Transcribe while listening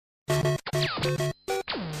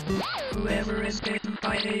Whoever is bitten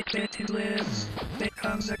by 8-bit and lives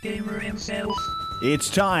becomes a gamer himself. It's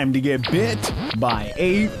time to get bit by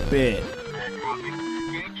 8-bit.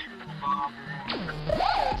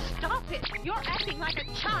 Stop it! You're acting like a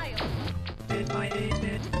child! Bit by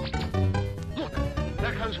 8-bit. Look,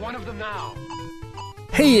 there comes one of them now.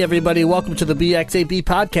 Hey everybody, welcome to the BX8B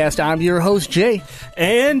podcast. I'm your host, Jay.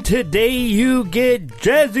 And today you get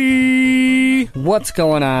Jazzy! What's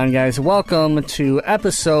going on, guys? Welcome to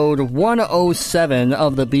episode 107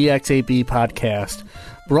 of the BX8B podcast.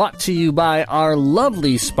 Brought to you by our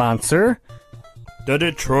lovely sponsor, the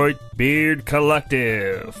Detroit Beard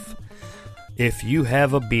Collective. If you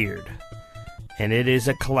have a beard, and it is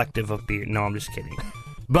a collective of beard, no, I'm just kidding.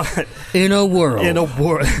 But in a world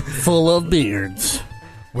full of beards,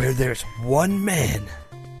 where there's one man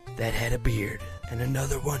that had a beard and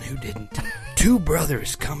another one who didn't, two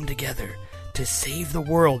brothers come together to save the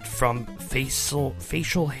world from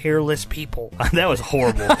facial hairless people. That was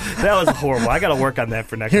horrible. I gotta work on that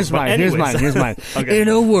for next Here's one. mine. Okay. In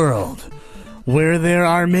a world where there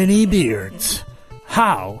are many beards,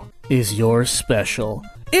 how is yours special?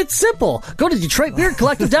 It's simple. Go to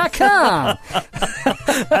DetroitBeardCollective.com.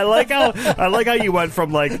 I like how you went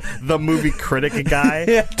from like the movie critic guy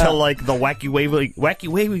to like the wacky waving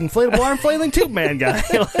inflatable arm flailing tube man guy.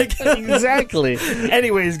 Like, exactly.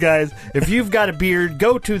 Anyways, guys, if you've got a beard,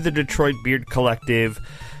 go to the Detroit Beard Collective.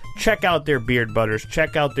 Check out their beard butters.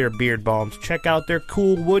 Check out their beard balms. Check out their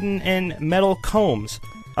cool wooden and metal combs.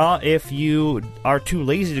 If you are too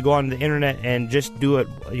lazy to go on the internet and just do it,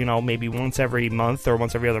 maybe once every month or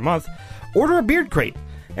once every other month, order a beard crate,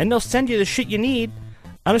 and they'll send you the shit you need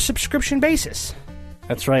on a subscription basis.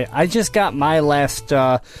 That's right. I just got my last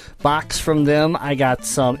box from them. I got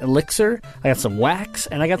some elixir, I got some wax,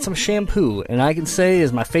 and I got some shampoo. And I can say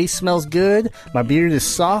is my face smells good, my beard is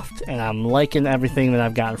soft, and I'm liking everything that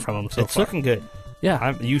I've gotten from them so far. It's looking good.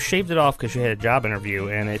 Yeah. You shaved it off because you had a job interview,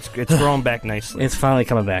 and it's growing back nicely. It's finally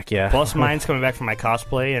coming back, yeah. Plus, mine's coming back from my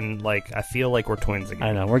cosplay, and I feel like we're twins again.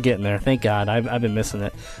 I know, we're getting there. Thank God. I've been missing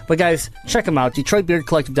it. But guys, check them out,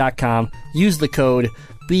 DetroitBeardCollective.com. Use the code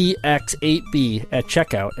BX8B at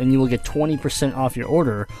checkout, and you will get 20% off your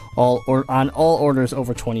order on all orders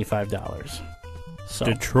over $25. So.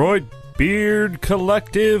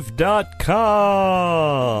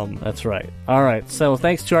 DetroitBeardCollective.com. That's right. All right. So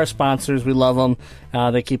thanks to our sponsors. We love them.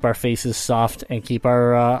 They keep our faces soft and keep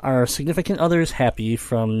our significant others happy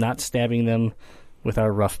from not stabbing them with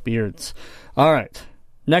our rough beards. All right.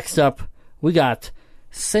 Next up, we got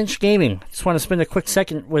Cinch Gaming. Just want to spend a quick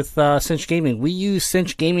second with Cinch Gaming. We use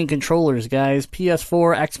Cinch Gaming controllers, guys.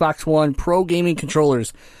 PS4, Xbox One, Pro Gaming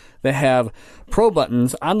controllers that have Pro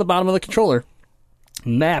buttons on the bottom of the controller,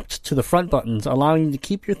 mapped to the front buttons, allowing you to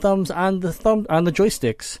keep your thumbs on the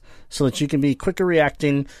joysticks so that you can be quicker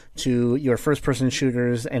reacting to your first-person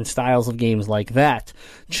shooters and styles of games like that.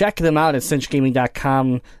 Check them out at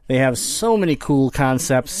cinchgaming.com. They have so many cool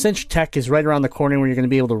concepts. Cinch Tech is right around the corner where you're going to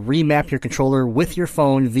be able to remap your controller with your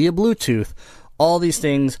phone via Bluetooth. All these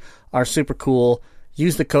things are super cool.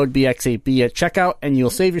 Use the code BX8B at checkout and you'll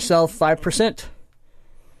save yourself 5%.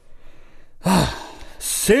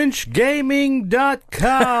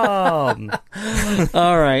 cinchgaming.com.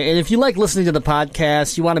 All right, and if you like listening to the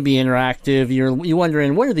podcast, you want to be interactive, you're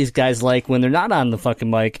wondering what are these guys like when they're not on the fucking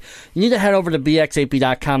mic, you need to head over to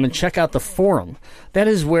bx8b.com and check out the forum. That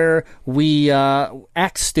is where we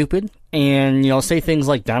act stupid and say things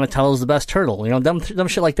like Donatello's the best turtle, dumb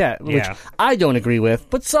shit like that, which I don't agree with,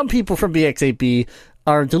 but some people from BX8B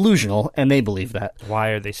are delusional, and they believe that. Why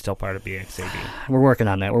are they still part of BX8B? We're working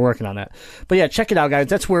on that. But yeah, check it out, guys.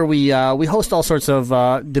 That's where we host all sorts of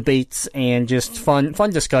debates and just fun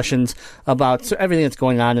discussions about everything that's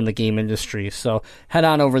going on in the game industry. So head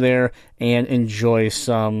on over there and enjoy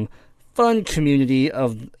some fun community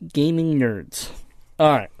of gaming nerds.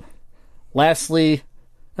 All right.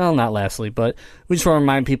 Not lastly, but we just want to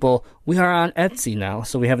remind people we are on Etsy now.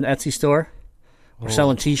 So we have an Etsy store. We're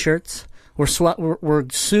selling T-shirts. We're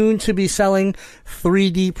soon to be selling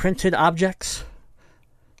 3D printed objects,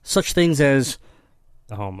 such things as...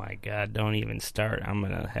 Oh my God, don't even start. I'm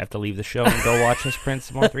going to have to leave the show and go watch us print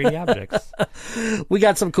some more 3D objects. We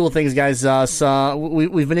got some cool things, guys.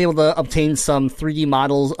 We've been able to obtain some 3D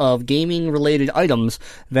models of gaming-related items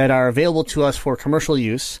that are available to us for commercial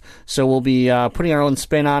use. So we'll be putting our own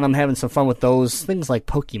spin on them, having some fun with those. Things like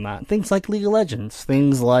Pokemon, things like League of Legends,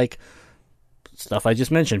 things like stuff I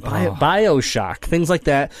just mentioned, BioShock, things like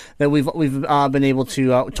that we've been able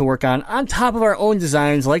to work on top of our own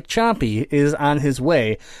designs. Like Chompy is on his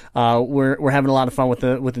way. We're having a lot of fun with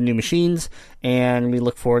the new machines, and we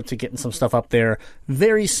look forward to getting some stuff up there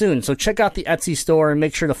very soon. So check out the Etsy store and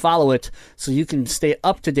make sure to follow it so you can stay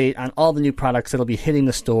up to date on all the new products that'll be hitting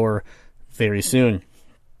the store very soon.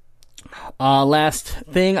 Last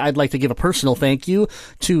thing, I'd like to give a personal thank you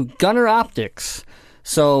to Gunner Optics.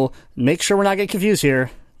 So make sure we're not getting confused here.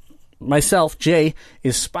 Myself, Jay,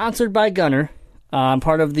 is sponsored by Gunner. I'm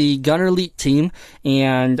part of the Gunner Elite team,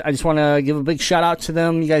 and I just want to give a big shout out to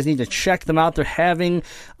them. You guys need to check them out. They're having,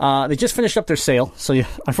 they just finished up their sale. So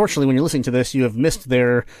unfortunately, when you're listening to this, you have missed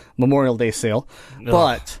their Memorial Day sale. Ugh.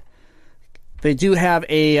 But they do have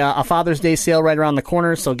a Father's Day sale right around the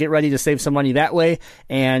corner, so get ready to save some money that way.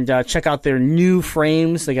 And check out their new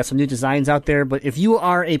frames. They got some new designs out there. But if you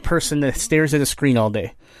are a person that stares at a screen all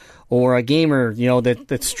day, or a gamer,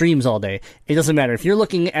 that streams all day, it doesn't matter. If you're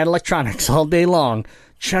looking at electronics all day long,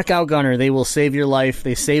 check out Gunner. They will save your life.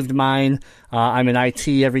 They saved mine. I'm in IT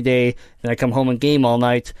every day, and I come home and game all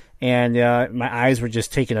night. And my eyes were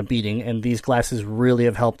just taking a beating, and these glasses really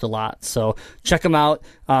have helped a lot. So check them out.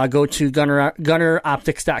 Go to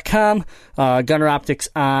gunneroptics.com, Gunner Optics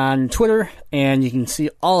on Twitter, and you can see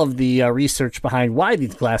all of the research behind why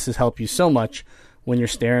these glasses help you so much when you're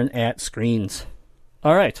staring at screens.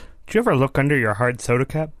 All right. Did you ever look under your hard soda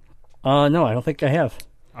cap? No, I don't think I have.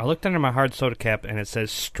 I looked under my hard soda cap, and it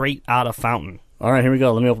says straight out of fountain. All right, here we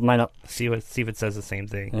go. Let me open mine up. See if it says the same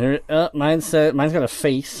thing. Mine's got a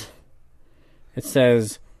face. It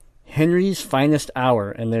says Henry's Finest Hour,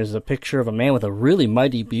 and there's a picture of a man with a really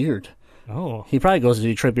mighty beard. Oh. He probably goes to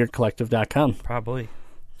DetroitBeardCollective.com. Probably.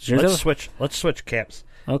 Let's switch caps.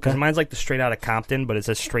 Okay. Mine's like the straight out of Compton, but it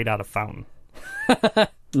says straight out of fountain.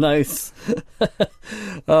 Nice.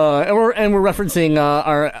 and we're referencing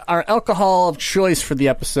our alcohol of choice for the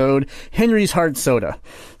episode, Henry's Hard Soda.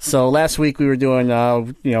 So last week we were doing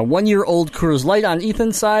 1-year-old Coors Light on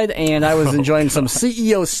Ethan's side, and I was enjoying some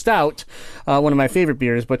CEO Stout, one of my favorite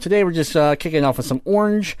beers. But today we're just kicking off with some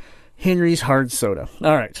orange Henry's Hard Soda.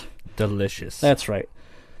 All right. Delicious. That's right.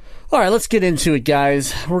 All right, let's get into it,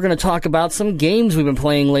 guys. We're going to talk about some games we've been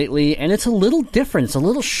playing lately, and it's a little different. It's a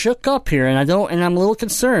little shook up here, and I'm a little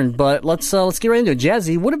concerned. But let's get right into it.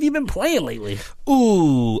 Jazzy, what have you been playing lately?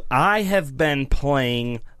 Ooh, I have been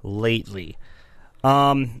playing lately.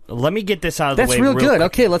 Let me get this out of the way. That's real good. Quick.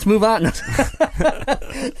 Okay, let's move on.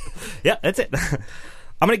 Yeah, that's it.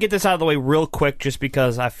 I'm gonna get this out of the way real quick, just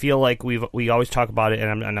because I feel like we always talk about it,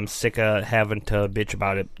 and I'm sick of having to bitch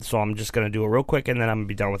about it. So I'm just gonna do it real quick, and then I'm gonna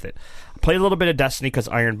be done with it. I played a little bit of Destiny because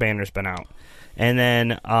Iron Banner's been out, and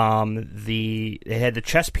then they had the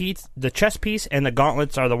chess piece, and the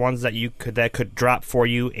gauntlets are the ones that could drop for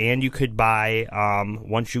you, and you could buy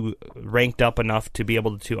once you ranked up enough to be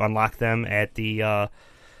able to unlock them at the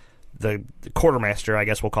quartermaster, I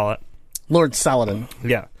guess we'll call it, Lord Saladin.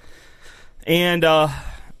 Yeah. And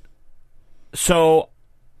so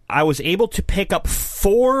I was able to pick up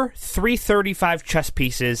 4 335 chess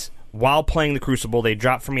pieces while playing the Crucible. They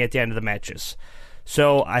dropped for me at the end of the matches.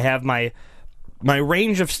 So I have my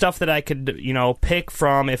range of stuff that I could, pick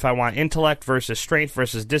from if I want intellect versus strength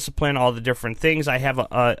versus discipline, all the different things. I have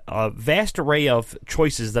a vast array of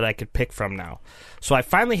choices that I could pick from now. So I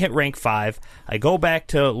finally hit rank 5. I go back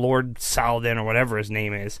to Lord Saladin or whatever his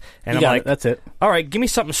name is, and I'm like, that's it. All right, give me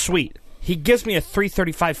something sweet. He gives me a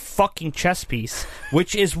 335 fucking chess piece,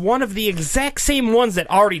 which is one of the exact same ones that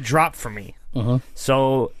already dropped for me. Uh-huh.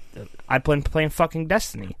 So I've been playing fucking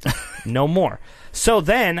Destiny. No more. So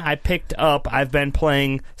then I've been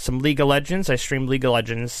playing some League of Legends. I streamed League of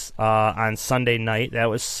Legends on Sunday night.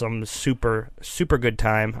 That was some super, super good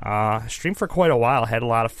time. Streamed for quite a while. Had a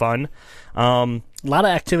lot of fun. A lot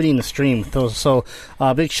of activity in the stream. So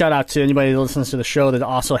big shout out to anybody that listens to the show that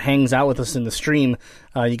also hangs out with us in the stream.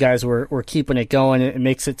 You guys were keeping it going. It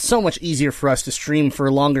makes it so much easier for us to stream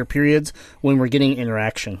for longer periods when we're getting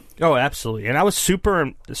interaction. Oh, absolutely. And I was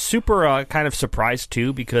super, super kind of surprised,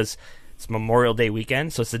 too, because it's Memorial Day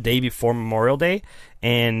weekend, so it's the day before Memorial Day,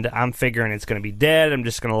 and I'm figuring it's going to be dead. I'm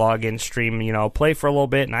just going to log in, stream, play for a little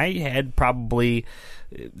bit, and I had probably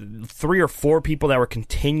 3 or 4 people that were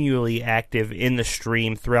continually active in the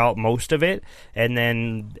stream throughout most of it, and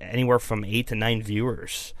then anywhere from 8 to 9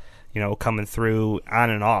 viewers coming through on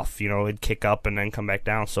and off. It'd kick up and then come back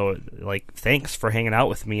down. So, thanks for hanging out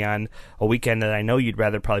with me on a weekend that I know you'd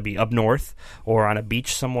rather probably be up north or on a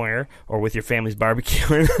beach somewhere or with your family's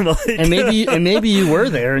barbecue. And maybe you were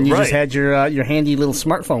there and you just Right. had your handy little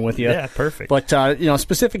smartphone with you. Yeah, perfect. But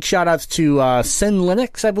specific shout outs to Sin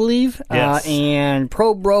Linux, I believe, Yes. and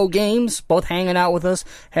Pro Bro Games, both hanging out with us,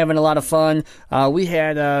 having a lot of fun. We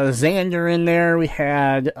had Xander in there. We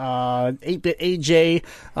had 8-Bit AJ.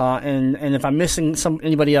 And if I'm missing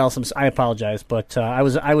anybody else, I apologize. But I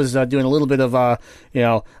was doing a little bit of a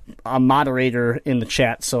moderator in the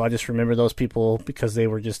chat, so I just remember those people because they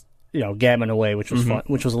were just gabbing away, which was fun,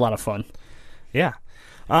 which was a lot of fun. Yeah.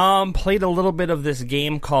 Played a little bit of this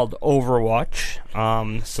game called Overwatch.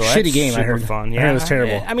 So that's Shitty game, I super heard. fun. I Yeah, heard it was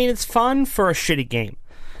terrible. I mean, it's fun for a shitty game.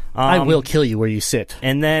 I will kill you where you sit.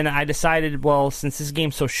 And then I decided, well, since this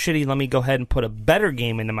game's so shitty, let me go ahead and put a better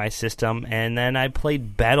game into my system. And then I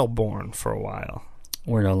played Battleborn for a while.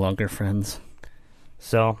 We're no longer friends.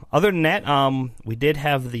 So, other than that, we did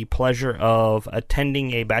have the pleasure of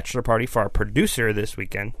attending a bachelor party for our producer this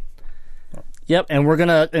weekend. Yep, and we're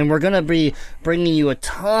gonna be bringing you a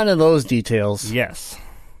ton of those details Yes.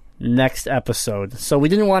 next episode. So we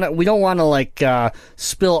don't want to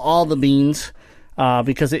spill all the beans.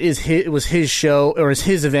 Because it was his show or it's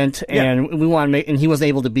his event, and we want to and he wasn't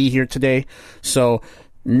able to be here today. So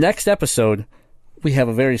next episode, we have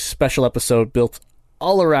a very special episode built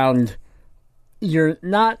all around your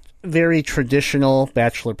not very traditional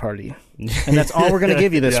bachelor party, and that's all we're going to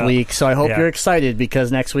give you this Yeah. week. So I hope Yeah. you're excited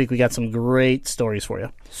because next week we got some great stories for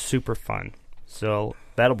you. Super fun. So,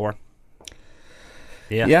 Battleborn.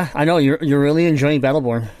 Yeah, Yeah, I know you're really enjoying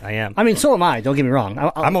Battleborn. I am. I mean, so am I. Don't get me wrong.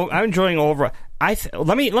 I'm enjoying Overwatch.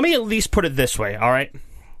 Let me at least put it this way. All right,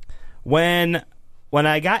 when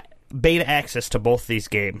I got beta access to both these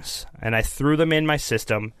games and I threw them in my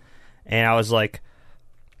system, and I was like,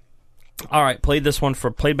 all right, played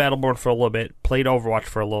Battleborn for a little bit, played Overwatch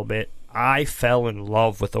for a little bit. I fell in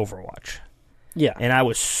love with Overwatch, yeah. and I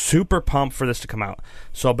was super pumped for this to come out.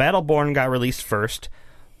 So Battleborn got released first.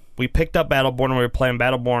 We picked up Battleborn and we were playing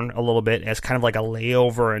Battleborn a little bit as kind of like a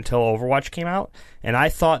layover until Overwatch came out. And I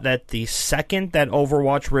thought that the second that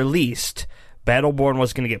Overwatch released, Battleborn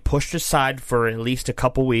was going to get pushed aside for at least a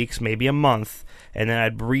couple weeks, maybe a month, and then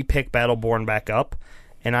I'd re-pick Battleborn back up.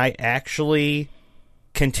 And I actually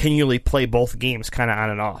continually play both games kind of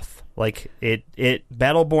on and off. Like,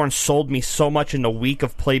 Battleborn sold me so much in the week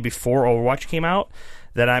of play before Overwatch came out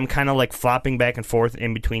that I'm kind of like flopping back and forth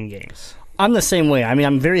in between games. I'm the same way. I mean,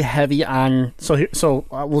 I'm very heavy on... So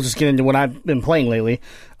we'll just get into what I've been playing lately.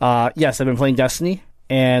 Yes, I've been playing Destiny,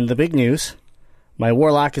 and the big news, my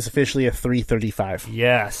Warlock is officially a 335.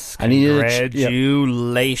 Yes. I needed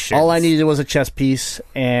Congratulations. All I needed was a chess piece,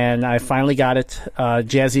 and I finally got it.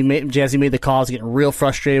 Jazzy made the call. I was getting real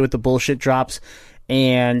frustrated with the bullshit drops,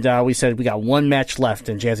 and we said we got one match left,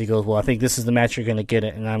 and Jazzy goes, well, I think this is the match you're going to get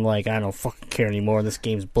it. And I'm like, I don't fucking care anymore. This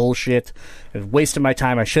game's bullshit. It was wasting my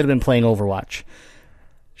time. I should have been playing Overwatch.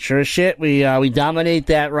 Sure as shit, we dominate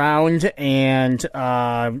that round, and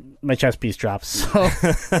my chess piece drops. So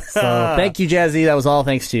thank you, Jazzy. That was all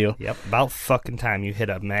thanks to you. Yep, about fucking time you hit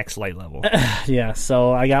a max light level. Yeah,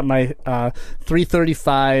 so I got my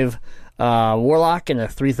 335 Warlock and a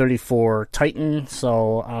 334 Titan,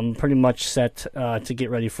 so I'm pretty much set to get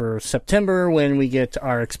ready for September when we get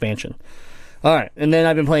our expansion. All right, and then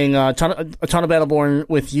I've been playing a ton of Battleborn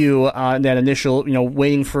with you. That initial,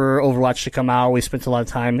 waiting for Overwatch to come out. We spent a lot of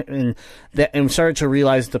time and started to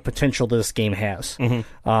realize the potential this game has.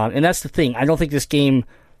 Mm-hmm. And that's the thing. I don't think this game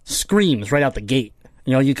screams right out the gate.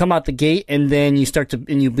 You come out the gate and then you start to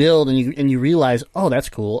you build and you realize, oh, that's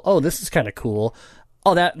cool. Oh, this is kind of cool.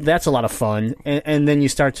 Oh, that's a lot of fun. And then you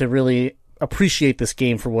start to really appreciate this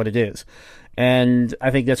game for what it is. And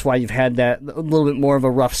I think that's why you've had that a little bit more of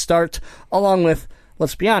a rough start, along with,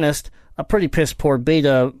 let's be honest, a pretty piss poor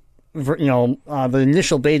beta. The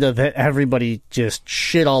initial beta that everybody just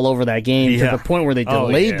shit all over that game to the point where they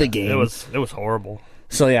delayed the game. It was horrible.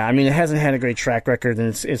 So yeah, I mean, it hasn't had a great track record, and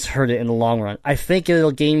it's hurt it in the long run. I think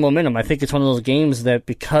it'll gain momentum. I think it's one of those games that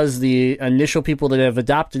because the initial people that have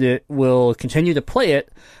adopted it will continue to play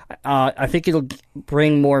it, I think it'll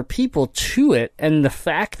bring more people to it. And the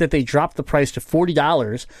fact that they dropped the price to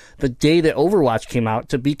 $40 the day that Overwatch came out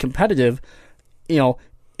to be competitive,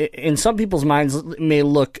 in some people's minds it may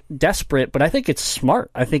look desperate, but I think it's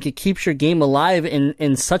smart. I think it keeps your game alive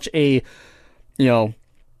in such a,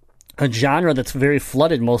 a genre that's very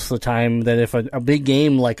flooded most of the time, that if a big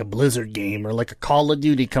game like a Blizzard game or like a Call of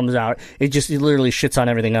Duty comes out, it literally shits on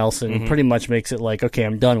everything else and pretty much makes it like, okay,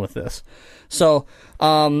 I'm done with this. So,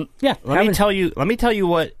 yeah. Let me tell you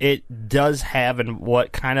what it does have and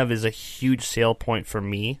what kind of is a huge sale point for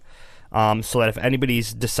me. So that if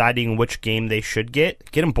anybody's deciding which game they should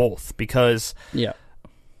get them both, because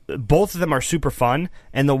both of them are super fun.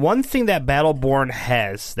 And the one thing that Battleborn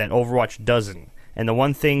has that Overwatch doesn't, and the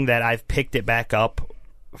one thing that I've picked it back up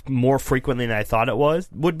more frequently than I thought it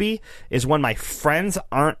would be, is when my friends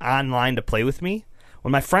aren't online to play with me.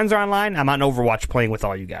 When my friends are online, I'm on Overwatch playing with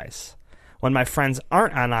all you guys. When my friends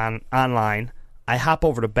aren't online, I hop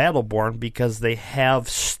over to Battleborn because they have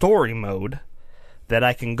story mode that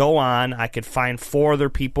I can go on. I could find 4 other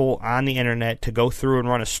people on the internet to go through and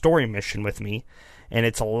run a story mission with me. And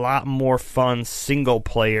it's a lot more fun single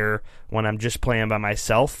player when I'm just playing by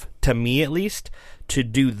myself, to me at least, to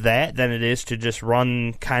do that than it is to just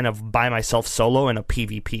run kind of by myself solo in a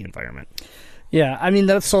PvP environment. Yeah, I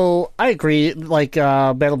mean, so I agree. Like,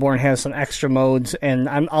 Battleborn has some extra modes, and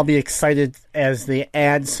I'll be excited as they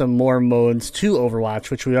add some more modes to Overwatch,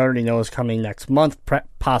 which we already know is coming next month,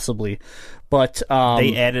 possibly. But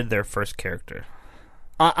they added their first character.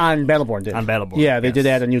 On Battleborn, did. On Battleborn, yeah, they did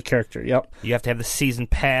add a new character, yep. You have to have the season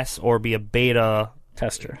pass or be a beta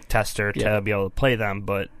tester to be able to play them,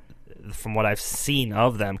 but from what I've seen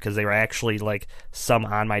of them, because they were actually, like, some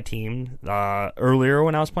on my team earlier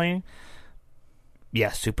when I was playing,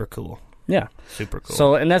 yeah, super cool. Yeah. Super cool.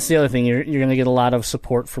 So, and that's the other thing. You're going to get a lot of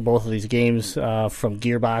support for both of these games from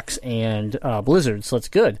Gearbox and Blizzard. So it's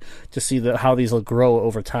good to see how these will grow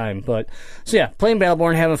over time. But so yeah, playing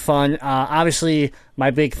Battleborn, having fun. Obviously,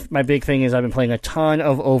 my big thing is I've been playing a ton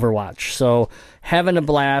of Overwatch. So having a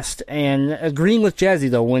blast and agreeing with Jazzy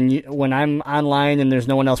though. When I'm online and there's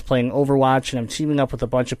no one else playing Overwatch and I'm teaming up with a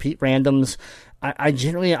bunch of randoms,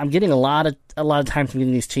 I'm getting a lot of times I'm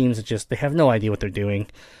getting these teams that just they have no idea what they're doing.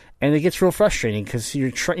 And it gets real frustrating because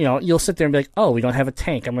you'll sit there and be like, oh, we don't have a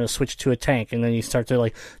tank. I'm going to switch to a tank. And then you start to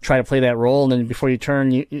like try to play that role. And then before you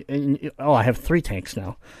turn, I have 3 tanks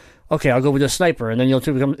now. Okay, I'll go with a sniper. And then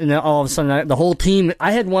and then all of a sudden the whole team,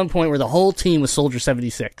 I had one point where the whole team was Soldier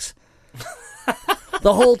 76.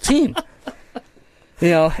 The whole team.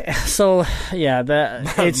 So yeah,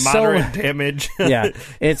 it's moderate so damage. Yeah,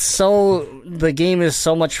 the game is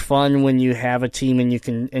so much fun when you have a team and you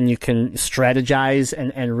can strategize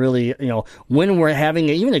and really, when we're having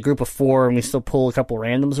even a group of 4 and we still pull a couple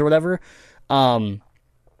randoms or whatever, I'm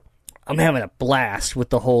having a blast with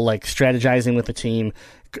the whole like strategizing with the team,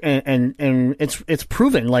 and it's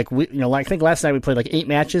proven. Like I think last night we played like 8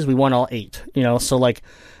 matches, we won all 8. So like,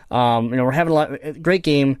 we're having great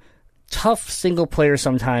game. Tough single player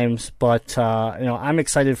sometimes, but I'm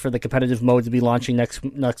excited for the competitive mode to be launching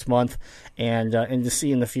next month, and to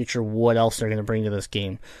see in the future what else they're going to bring to this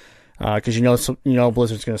game, because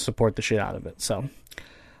Blizzard's going to support the shit out of it. So,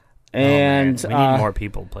 and we need more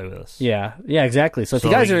people to play with us. Yeah, exactly. So if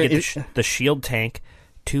you guys are the shield tank,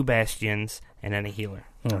 2 bastions, and then a healer.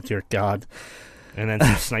 Oh dear God! And then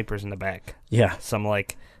some snipers in the back. Yeah, some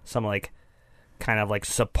kind of like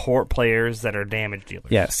support players that are damage dealers.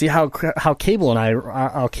 Yeah, see how Cable and I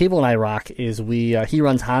rock is he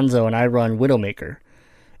runs Hanzo and I run Widowmaker,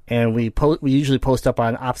 and we usually post up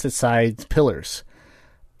on opposite sides pillars,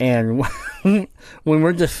 and when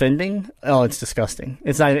we're defending, oh, it's disgusting.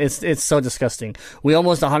 It's so disgusting. We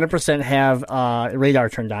almost 100% have radar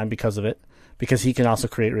turned on because of it. Because he can also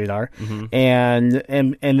create radar, and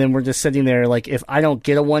then we're just sitting there like if I don't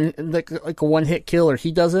get a one hit kill or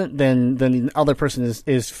he doesn't, then the other person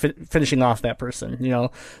is finishing off that person,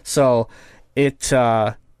 So it's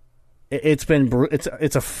a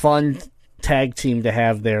fun tag team to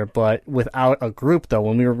have there, but without a group though.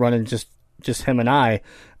 When we were running just him and I,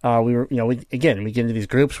 we get into these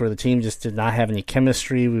groups where the team just did not have any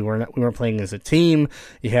chemistry. We weren't playing as a team.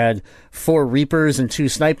 You had 4 Reapers and 2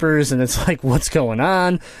 snipers, and it's like, what's going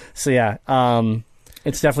on? So yeah,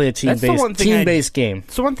 it's definitely a team-based game.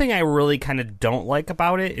 So one thing I really kind of don't like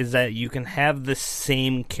about it is that you can have the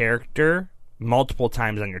same character multiple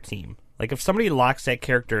times on your team. Like if somebody locks that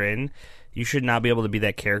character in, you should not be able to be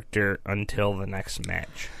that character until the next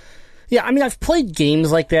match. Yeah, I mean, I've played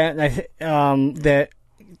games like that, and that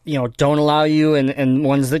don't allow you, and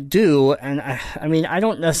ones that do, and I mean, I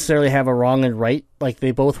don't necessarily have a wrong and right. Like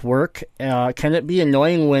they both work. Can it be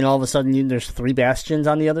annoying when all of a sudden there's 3 bastions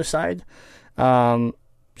on the other side?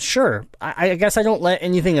 Sure. I guess I don't let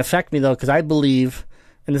anything affect me though, because I believe,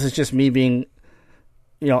 and this is just me being,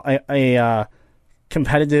 a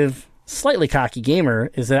competitive, slightly cocky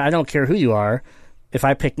gamer, is that I don't care who you are. If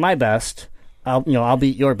I pick my best, I'll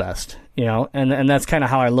beat your best, and that's kind of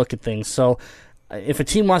how I look at things. So if a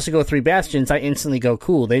team wants to go 3 Bastions, I instantly go,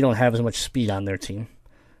 cool, they don't have as much speed on their team.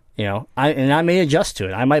 I may adjust to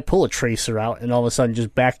it. I might pull a Tracer out and all of a sudden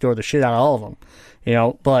just backdoor the shit out of all of them,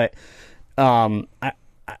 but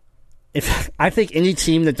I think any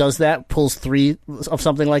team that does that, pulls 3 of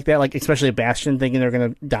something like that, like especially a Bastion thinking they're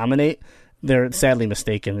going to dominate, they're sadly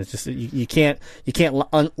mistaken. It's just you can't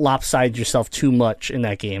lopside yourself too much in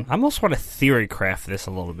that game. I almost want to theory craft this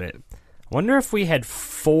a little bit. I wonder if we had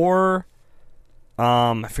 4.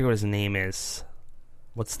 I forget what his name is.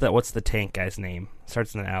 What's the tank guy's name?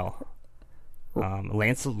 Starts with an L.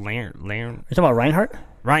 Lance Larn. You're talking about Reinhardt?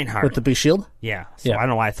 Reinhardt With the big shield? Yeah. So Yeah. I don't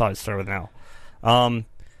know why I thought it started with an L.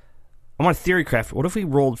 I want to theory craft. What if we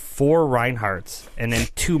rolled 4 Reinhardts and then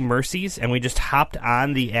 2 Mercies, and we just hopped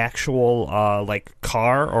on the actual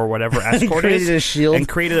car or whatever escort created is, a shield. and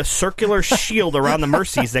created a circular shield around the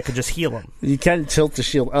Mercies that could just heal them. You can tilt the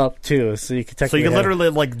shield up too, so you can So technically you can have-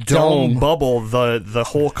 literally dome bubble the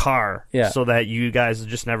whole car, Yeah. so that you guys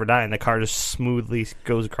just never die, and the car just smoothly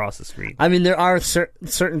goes across the screen. I mean, there are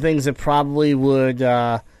certain things that probably would.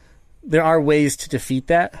 There are ways to defeat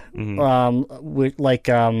that.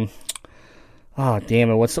 Oh damn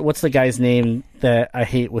it! What's the guy's name that I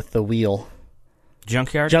hate with the wheel?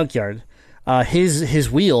 Junkyard. His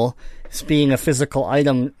wheel, being a physical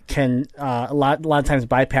item, can a lot of times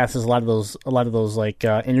bypasses a lot of those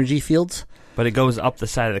energy fields. But it goes up the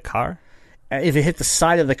side of the car. If it hit the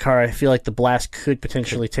side of the car, I feel like the blast could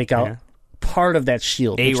potentially take out part of that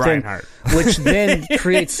shield. Reinhardt. Which then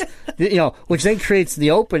creates, the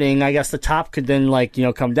opening. I guess the top could then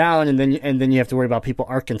come down, and then you have to worry about people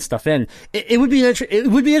arcing stuff in. It would be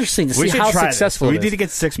interesting to see how successful We it is. need to get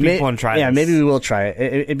 6 people and try. Yeah, this. maybe we will try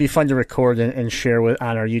it. It'd be fun to record and share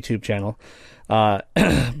on our YouTube channel.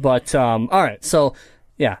 But all right, so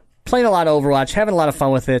yeah, playing a lot of Overwatch, having a lot of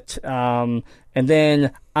fun with it, and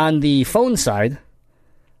then on the phone side,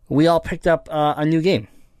 we all picked up a new game.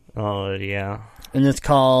 Oh yeah, and it's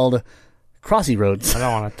called Crossy Roads. I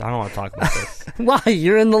don't want to talk about this. Why?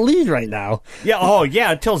 You're in the lead right now. Yeah. Oh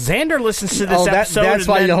yeah. Until Xander listens to this episode, that's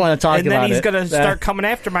why you don't want to talk about it. And then he's gonna start coming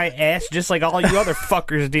after my ass, just like all you other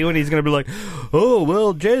fuckers do. And he's gonna be like, "Oh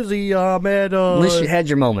well, Jazzy, man." At least you had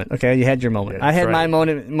your moment. Okay, you had your moment. Yeah, I had right. my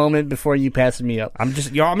moment before you passed me up. I'm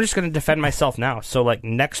just gonna defend myself now. So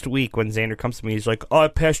next week when Xander comes to me, he's like, "Oh, I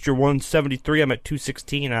passed your 173. I'm at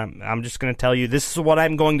 216." I'm just gonna tell you. This is what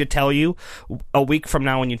I'm going to tell you a week from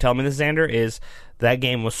now when you tell me this, Xander, is that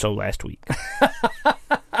game was so last week. All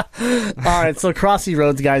right, so Crossy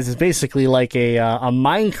Roads, guys, is basically like a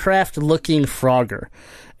Minecraft-looking Frogger,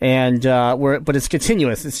 and but it's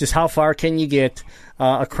continuous. It's just how far can you get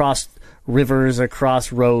across rivers,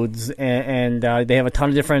 across roads, and they have a ton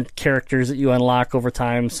of different characters that you unlock over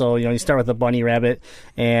time. So you start with a bunny rabbit,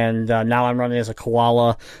 and now I'm running as a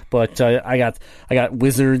koala, but I got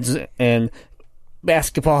wizards and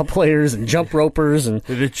basketball players and jump ropers and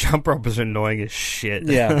The jump rope is annoying as shit.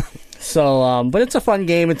 yeah. So, but it's a fun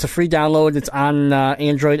game. It's a free download. It's on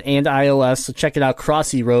Android and iOS. So check it out,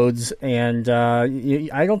 Crossy Roads, and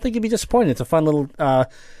I don't think you'd be disappointed. It's a fun little,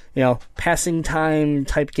 passing time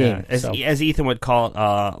type game. Yeah, as Ethan would call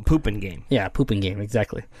it, pooping game. Yeah, pooping game,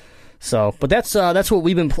 exactly. So, but that's what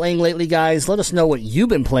we've been playing lately, guys. Let us know what you've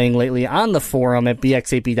been playing lately on the forum at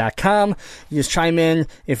bxap.com. You just chime in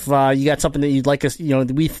if you got something that you'd like us,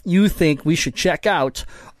 you think we should check out,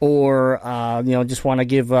 or just want to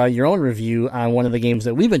give your own review on one of the games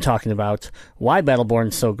that we've been talking about. Why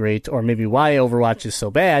Battleborn's so great, or maybe why Overwatch is so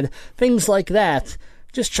bad. Things like that.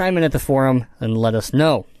 Just chime in at the forum and let us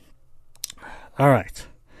know. All right.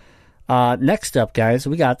 Next up, guys,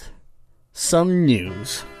 we got some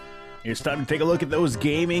news. It's time to take a look at those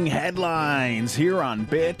gaming headlines here on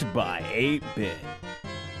Bit by 8-Bit.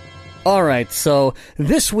 All right, so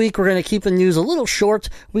this week we're going to keep the news a little short.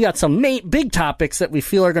 We got some big topics that we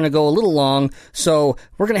feel are going to go a little long, so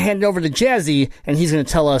we're going to hand it over to Jazzy, and he's going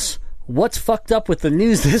to tell us what's fucked up with the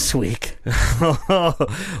news this week.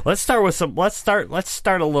 Let's start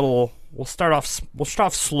a little. We'll start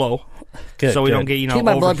off slow. Good, so we good. don't get keep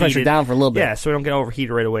my blood pressure down for a little bit. Yeah, so we don't get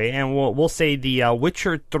overheated right away. And we'll say the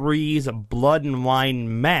Witcher 3's Blood and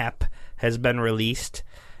Wine map has been released,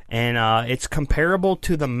 and it's comparable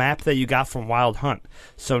to the map that you got from Wild Hunt.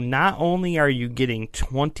 So not only are you getting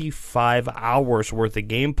 25 hours worth of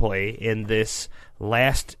gameplay in this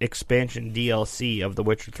last expansion DLC of The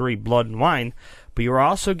Witcher 3 Blood and Wine, but you're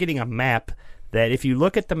also getting a map that, if you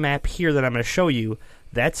look at the map here that I'm going to show you,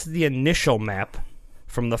 that's the initial map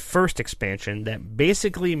from the first expansion that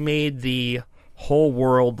basically made the whole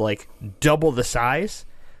world double the size.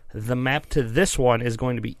 the map to this one is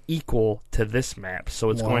going to be equal to this map. So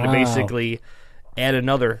it's going to Wow. basically add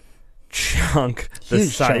another chunk.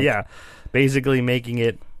 Huge chunk. Yeah, basically making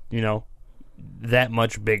it, that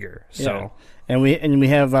much bigger. So, And we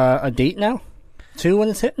have a date now, too, when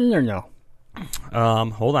it's hitting, or no?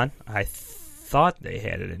 hold on. I thought they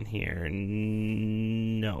had it in here.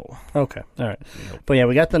 No. Okay, all right. But yeah,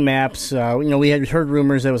 we got the maps. We had heard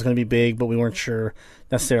rumors that it was going to be big, but we weren't sure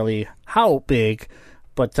necessarily how big.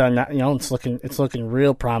 But it's looking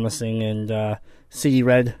real promising. And CD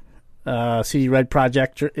Red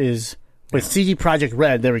Project is with CD Projekt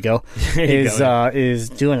Red. There we go. Is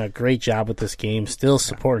doing a great job with this game. Still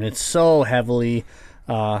supporting it so heavily.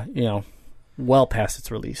 Well past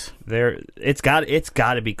its release. It's got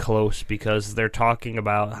to be close because they're talking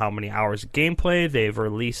about how many hours of gameplay. They've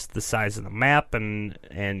released the size of the map and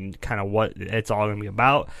kind of what it's all going to be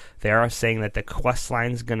about. They are saying that the quest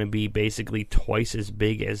line is going to be basically twice as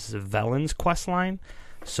big as Velen's quest line,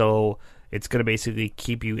 so it's going to basically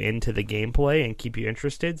keep you into the gameplay and keep you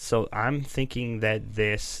interested. So I'm thinking that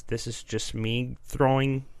this is just me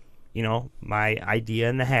throwing, my idea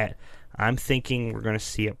in the hat. I'm thinking we're going to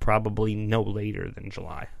see it probably no later than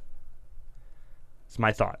July. It's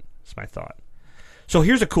my thought. So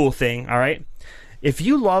here's a cool thing, all right? If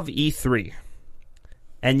you love E3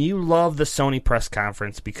 and you love the Sony press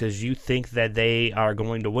conference because you think that they are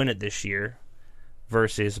going to win it this year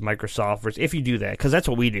versus Microsoft, if you do that, because that's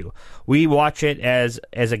what we do. We watch it as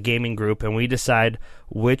a gaming group, and we decide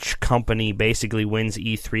which company basically wins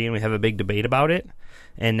E3, and we have a big debate about it.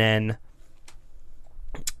 And then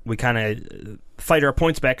we kind of fight our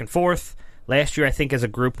points back and forth. Last year, I think as a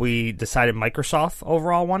group, we decided Microsoft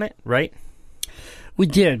overall won it, right? We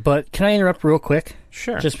did, but can I interrupt real quick?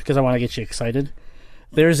 Sure. Just because I want to get you excited.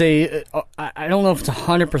 There's I don't know if it's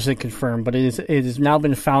 100% confirmed, but it has now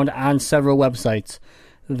been found on several websites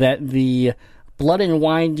that the Blood and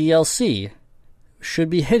Wine DLC should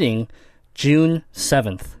be hitting June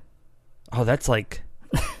 7th. Oh, that's like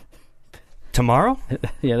tomorrow?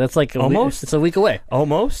 Yeah, that's like almost. It's a week away.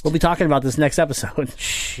 Almost. We'll be talking about this next episode.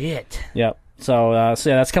 Shit. Yep. So yeah,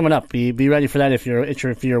 that's coming up. Be ready for that if you're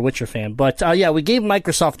a Witcher fan. But we gave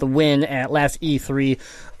Microsoft the win at last E3.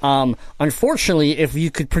 Unfortunately, if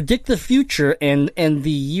you could predict the future and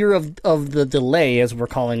the year of the delay, as we're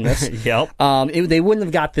calling this, Yep. They wouldn't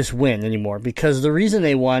have got this win anymore, because the reason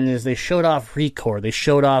they won is they showed off Recore, they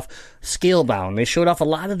showed off Scalebound, they showed off a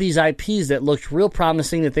lot of these IPs that looked real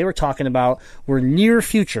promising that they were talking about were near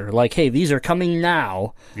future. Like, hey, these are coming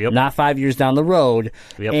now, Yep. not 5 years down the road.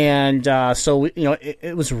 Yep. And so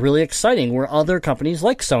it was really exciting. Where other companies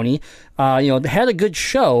like Sony, they had a good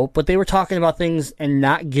show, but they were talking about things and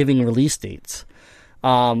not giving release dates,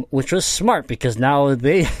 which was smart, because now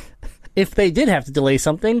if they did have to delay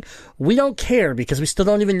something, we don't care, because we still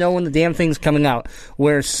don't even know when the damn thing's coming out.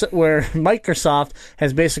 Where Microsoft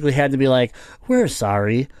has basically had to be like, we're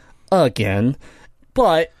sorry again,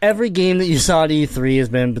 but every game that you saw at E3 has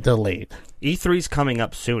been delayed. E3's coming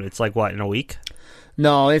up soon. It's like, what, in a week?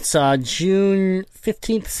 No, it's June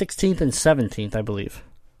 15th, 16th, and 17th, I believe.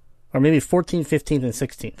 Or maybe 14th, 15th, and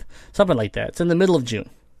 16th. Something like that. It's in the middle of June.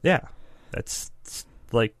 Yeah. That's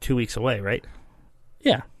like 2 weeks away, right?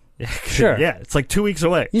 Yeah. Sure. Yeah, it's like 2 weeks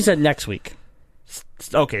away. You said next week.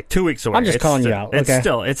 Okay, 2 weeks away. I'm just calling you out, okay?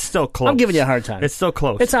 It's still close. I'm giving you a hard time. It's still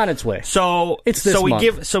close. It's on its way. So It's this we month.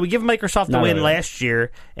 give Microsoft the Not win really. last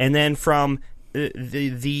year, and then from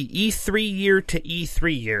the E3 year to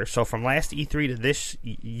E3 year, so from last E3 to this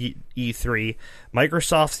E3,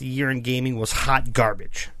 Microsoft's year in gaming was hot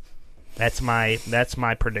garbage. That's my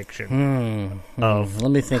prediction of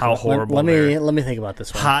Let me think. how horrible. Let me think about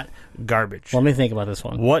this one. hot garbage. Let me think about this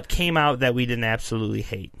one. What came out that we didn't absolutely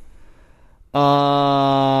hate? Hold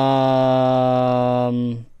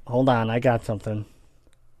on, I got something.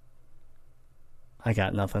 I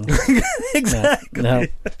got nothing. Exactly. No.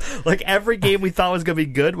 Like, every game we thought was going to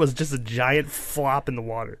be good was just a giant flop in the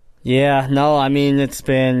water. Yeah, no, I mean, it's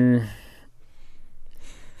been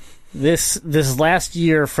this last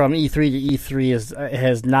year from E3 to E3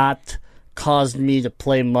 has not caused me to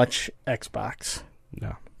play much Xbox.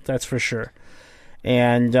 No. That's for sure.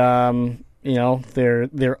 And their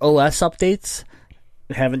OS updates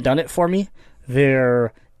haven't done it for me.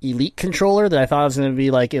 Their Elite controller that I thought I was going to be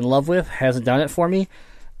like in love with hasn't done it for me.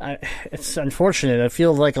 It's unfortunate. I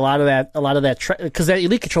feel like a lot of that, because that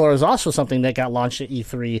Elite controller was also something that got launched at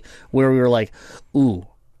E3, where we were like, "Ooh,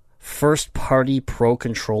 first party pro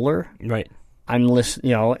controller." Right. I'm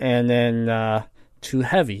listening, and then too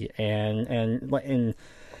heavy, and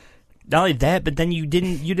Not only that, but then you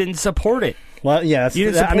didn't support it. well, yeah, You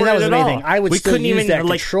didn't support that it was at the main all. thing. I would we still couldn't use even that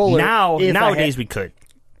like controller nowadays we we could.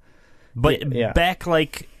 But Yeah. back,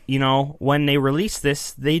 like, you know, when they released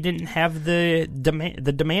this, they didn't have the demand.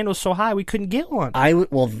 The demand was so high we couldn't get one.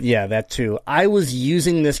 That too. I was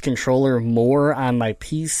using this controller more on my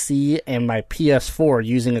PC and my PS4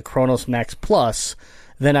 using a Chronos Max Plus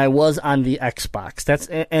than I was on the Xbox.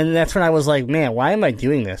 That's when I was like, man, why am I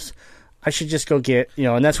doing this? I should just go get,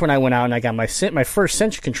 and that's when I went out and I got my first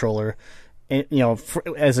Cinch controller, and,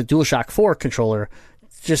 as a DualShock 4 controller,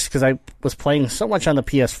 just because I was playing so much on the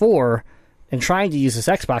PS4 and trying to use this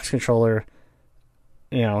Xbox controller.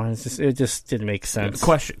 It just didn't make sense.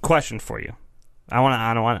 Question for you. I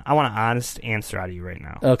want an honest answer out of you right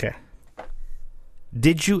now. Okay.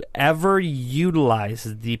 Did you ever utilize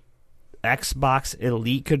the Xbox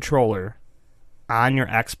Elite controller on your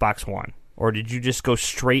Xbox One? Or did you just go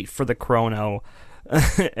straight for the Chrono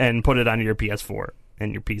and put it on your PS4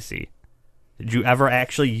 and your PC? Did you ever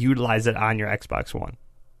actually utilize it on your Xbox One?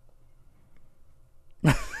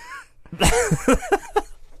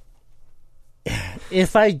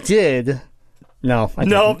 If I did, no. I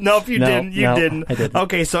didn't. No, if you didn't, you didn't. I didn't.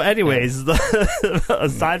 Okay, so anyways,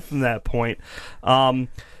 aside from that point,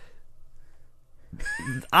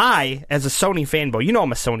 I, as a Sony fanboy,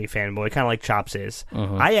 I'm a Sony fanboy, kind of like Chops is.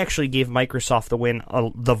 I actually gave Microsoft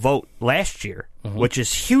the vote last year, which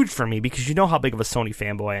is huge for me because you know how big of a Sony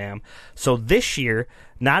fanboy I am. So this year,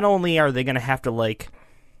 not only are they going to have to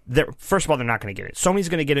first of all, they're not going to get it. Sony's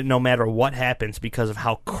going to get it no matter what happens because of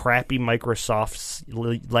how crappy Microsoft's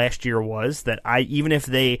last year was. That even if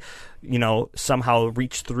they, somehow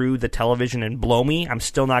reach through the television and blow me, I'm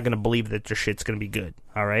still not going to believe that their shit's going to be good.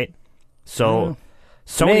 All right, so.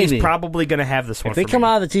 Sony's probably going to have this one. If they come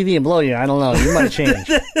out of the TV and blow you, I don't know. You might change.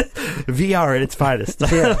 VR at its finest.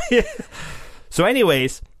 Yeah. So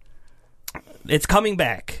anyways, it's coming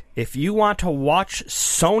back. If you want to watch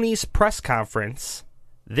Sony's press conference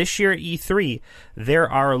this year at E3, there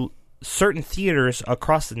are certain theaters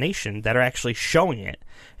across the nation that are actually showing it.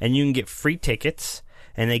 And you can get free tickets,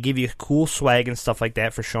 and they give you cool swag and stuff like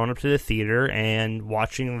that for showing up to the theater and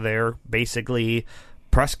watching their basically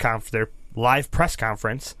their live press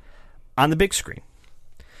conference on the big screen.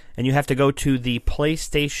 And you have to go to the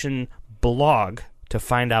PlayStation blog to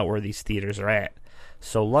find out where these theaters are at.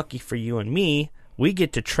 So lucky for you and me, we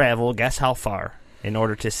get to travel, guess how far, in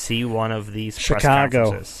order to see one of these press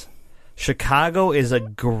conferences. Chicago is a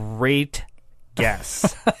great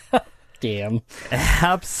guess. Damn.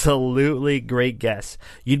 Absolutely great guess.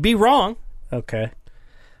 You'd be wrong. Okay.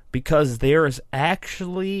 Because there is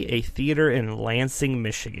actually a theater in Lansing,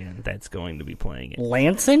 Michigan that's going to be playing it.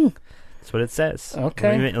 Lansing? That's what it says.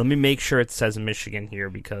 Okay. Let me make sure it says Michigan here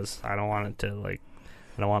because I don't want it to, I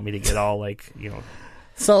don't want me to get all,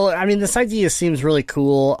 So, I mean, this idea seems really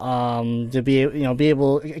cool to be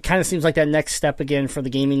able. It kind of seems like that next step again for the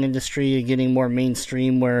gaming industry, getting more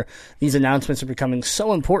mainstream, where these announcements are becoming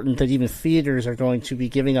so important that even theaters are going to be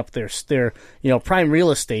giving up their prime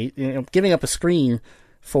real estate, giving up a screen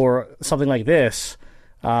for something like this,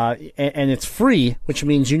 and it's free, which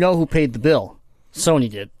means who paid the bill. Sony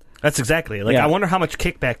did. That's exactly. I wonder how much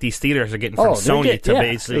kickback these theaters are getting from Sony to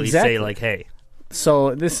basically say, hey.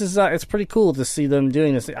 So this is it's pretty cool to see them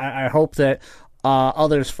doing this. I hope that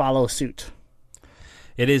others follow suit.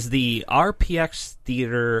 It is the RPX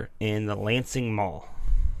Theater in the Lansing Mall.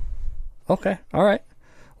 Okay, all right.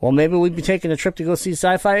 Well, maybe we'd be taking a trip to go see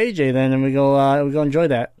Sci-Fi AJ then, and we go enjoy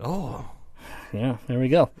that. Oh, yeah. There we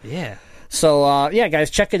go. Yeah. So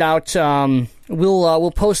guys, check it out.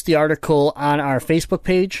 We'll post the article on our Facebook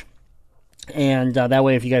page. And that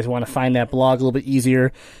way, if you guys want to find that blog a little bit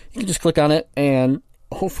easier, you can just click on it, and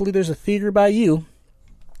hopefully there's a theater by you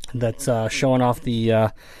that's showing off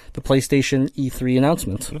the PlayStation E3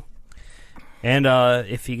 announcements. And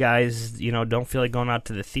if you guys, don't feel like going out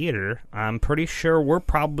to the theater, I'm pretty sure we're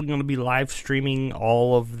probably going to be live streaming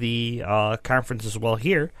all of the conferences as well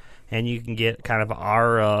here, and you can get kind of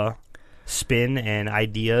our spin and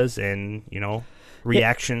ideas and,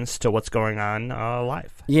 reactions to what's going on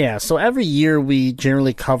live. Yeah, so every year we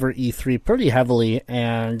generally cover E3 pretty heavily,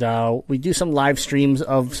 and we do some live streams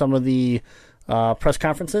of some of the press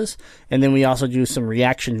conferences, and then we also do some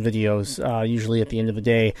reaction videos usually at the end of the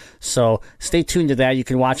day. So stay tuned to that. You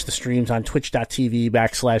can watch the streams on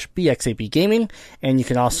twitch.tv/BXABgaming, and you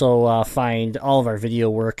can also find all of our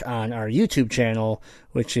video work on our YouTube channel,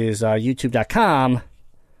 which is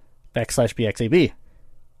youtube.com/BXAB.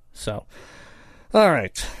 So... all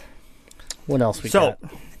right. What else we got? So,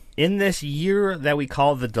 in this year that we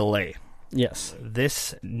call the delay, yes,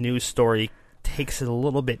 this news story takes it a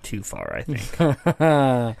little bit too far, I think.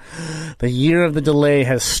 The year of the delay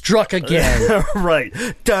has struck again. Right.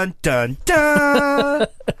 Dun, dun, dun.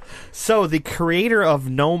 So, the creator of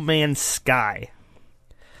No Man's Sky.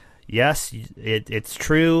 Yes, it's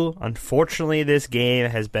true. Unfortunately, this game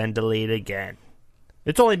has been delayed again.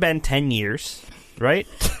 It's only been 10 years, right?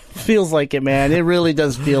 Feels like it, man. It really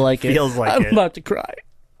does feel like it. Feels like I'm it. about to cry.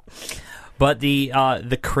 But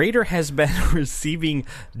the creator has been receiving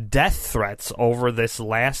death threats over this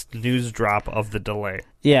last news drop of the delay.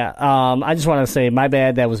 Yeah, I just want to say, my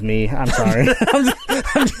bad, that was me. I'm sorry.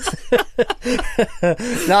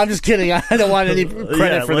 No, I'm just kidding. I don't want any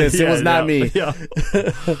credit for this. It was not me. Yeah.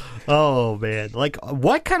 Oh, man. Like,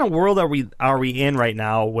 what kind of world are we in right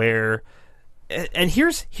now where... And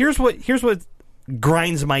here's what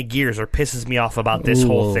grinds my gears or pisses me off about this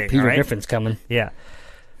whole thing. Peter right? Griffin's coming. Yeah.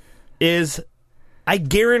 Is I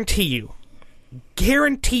guarantee you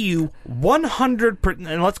 100%,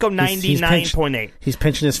 and let's go 99.8. He's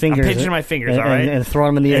pinching his fingers. I'm pinching my fingers, all right? And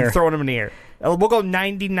throwing them in the air. And throwing them in the air. We'll go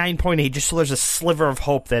 99.8 just so there's a sliver of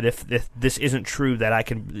hope that if this isn't true that I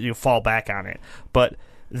can fall back on it. But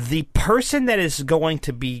the person that is going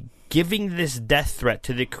to be giving this death threat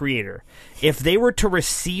to the creator, if they were to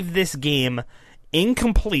receive this game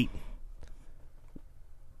incomplete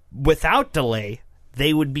without delay,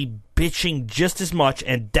 they would be bitching just as much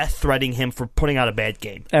and death threatening him for putting out a bad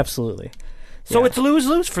game. Absolutely. So it's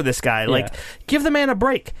lose-lose for this guy. Like, Yeah. give the man a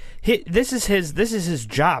break. This is his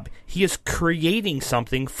job. He is creating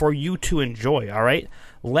something for you to enjoy. All right,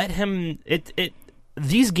 let him.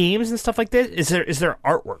 These games and stuff like this is their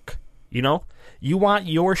artwork. You know, you want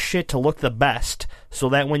your shit to look the best, so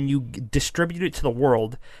that when you distribute it to the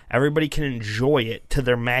world, everybody can enjoy it to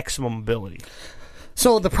their maximum ability.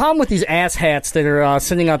 So the problem with these asshats that are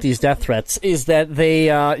sending out these death threats is that they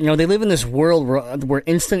live in this world where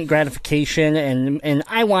instant gratification and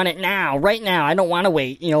I want it now, right now, I don't want to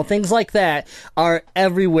wait, things like that are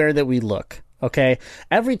everywhere that we look, okay?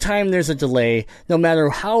 Every time there's a delay, no matter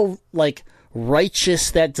how,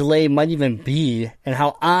 righteous that delay might even be and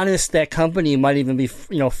how honest that company might even be,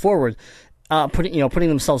 forward, putting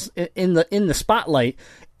themselves in the spotlight,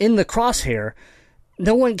 in the crosshair,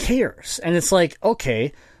 no one cares. And it's like,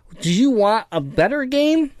 okay, do you want a better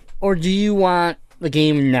game or do you want the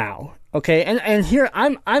game now? Okay, and here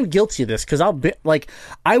I'm guilty of this because I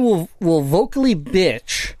will vocally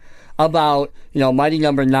bitch about Mighty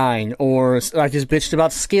Number 9, or I just bitched about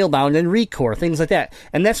Scalebound and Recore, things like that.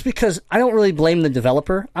 And that's because I don't really blame the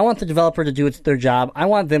developer. I want the developer to do their job. I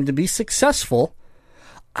want them to be successful.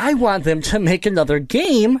 I want them to make another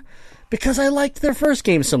game because I liked their first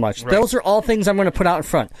game so much. Right. Those are all things I'm going to put out in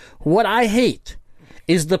front. What I hate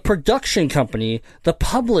is the production company, the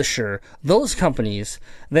publisher, those companies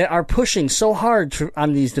that are pushing so hard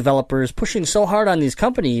on these developers, pushing so hard on these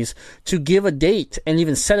companies to give a date and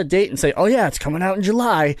even set a date and say, oh yeah, it's coming out in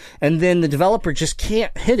July. And then the developer just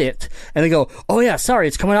can't hit it. And they go, oh yeah, sorry,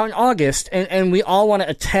 it's coming out in August. And we all want to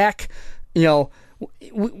attack,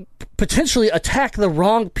 potentially attack the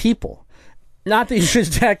wrong people. Not that you should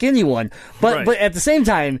attack anyone, but at the same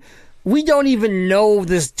time, we don't even know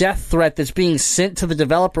this death threat that's being sent to the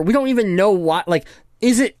developer. We don't even know why.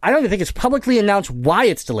 Is it? I don't even think it's publicly announced why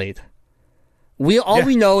it's delayed. We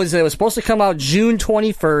know is that it was supposed to come out June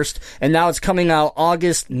 21st, and now it's coming out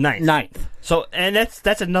August 9th. So, and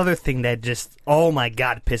that's another thing that just, oh my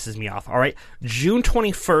God, pisses me off. All right, June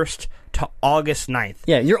 21st to August 9th.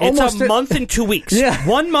 Yeah, it's a month and 2 weeks. Yeah.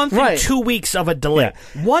 1 month and 2 weeks of a delay.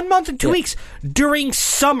 Yeah. 1 month and 2 weeks during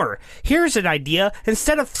summer. Here's an idea.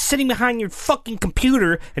 Instead of sitting behind your fucking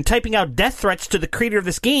computer and typing out death threats to the creator of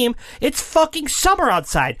this game, it's fucking summer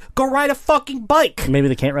outside. Go ride a fucking bike. Maybe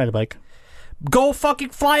they can't ride a bike. Go fucking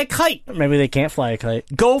fly a kite. Maybe they can't fly a kite.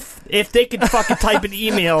 If they can fucking type an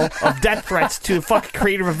email of death threats to the fucking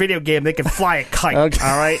creator of a video game, they can fly a kite. Okay.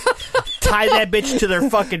 All right? Tie that bitch to their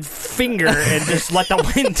fucking finger and just let the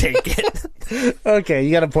wind take it. Okay,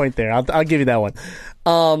 you got a point there. I'll give you that one.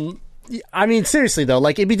 I mean, seriously though,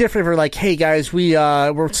 it'd be different if we're like, hey guys,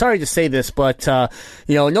 we're sorry to say this, but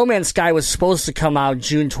No Man's Sky was supposed to come out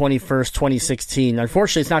June 21st, 2016.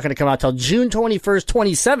 Unfortunately, it's not going to come out till June 21st,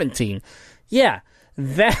 2017. Yeah,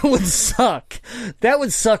 that would suck. That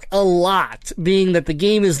would suck a lot, being that the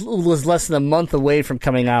game was less than a month away from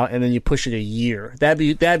coming out, and then you push it a year.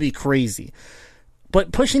 That'd be crazy.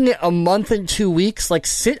 But pushing it a month and 2 weeks,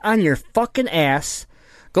 sit on your fucking ass,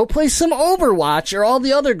 Go play some Overwatch or all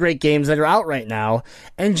the other great games that are out right now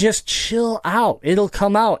and just chill out. It'll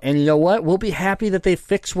come out. And you know what? We'll be happy that they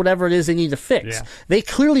fix whatever it is they need to fix. Yeah. They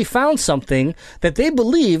clearly found something that they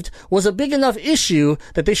believed was a big enough issue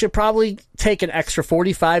that they should probably take an extra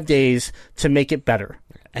 45 days to make it better.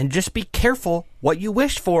 And just be careful what you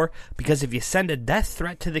wish for, because if you send a death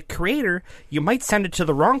threat to the creator, you might send it to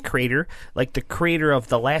the wrong creator, like the creator of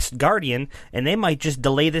The Last Guardian, and they might just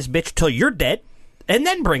delay this bitch till you're dead, and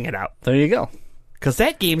then bring it out. There you go. Because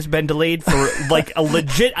that game's been delayed for like a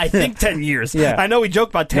legit, I think, 10 years. Yeah. I know we joke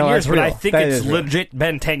about 10 years, that's but I real. think That it's is real. legit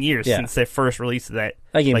been 10 years since they first released that.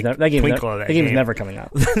 That game's, like, that game's game. never coming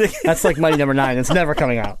out. That's like Mighty Number 9. It's never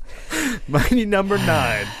coming out. Mighty Number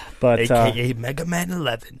 9. But, AKA Mega Man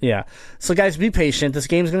 11. Yeah. So, guys, be patient. This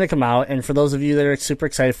game's going to come out, and for those of you that are super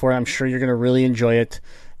excited for it, I'm sure you're going to really enjoy it.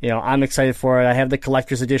 You know, I'm excited for it. I have the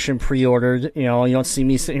collector's edition pre-ordered. You know, you don't see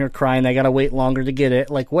me sitting here crying. I got to wait longer to get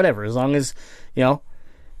it. Like, whatever. As long as, you know,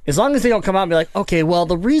 as long as they don't come out and be like, okay, well,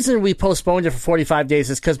 the reason we postponed it for 45 days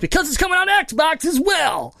is because it's coming on Xbox as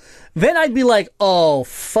well. Then I'd be like, oh,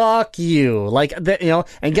 fuck you. Like, you know,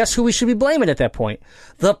 and guess who we should be blaming at that point?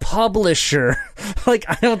 The publisher. Like,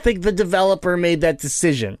 I don't think the developer made that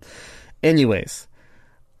decision. Anyways,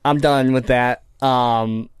 I'm done with that.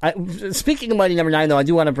 Speaking of Mighty Number 9, though, I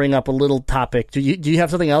do want to bring up a little topic. Do you have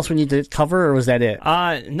something else we need to cover, or was that it?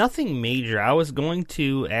 Nothing major. I was going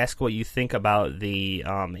to ask what you think about the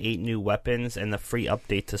 8 new weapons and the free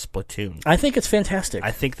update to Splatoon. I think it's fantastic. I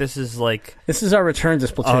think this is our return to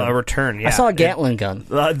Splatoon. a return. Yeah, I saw a Gatling gun.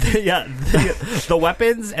 The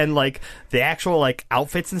weapons and like the actual like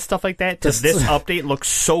outfits and stuff like that. This update looks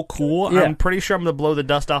so cool. Yeah. I'm pretty sure I'm gonna blow the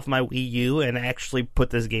dust off my Wii U and actually put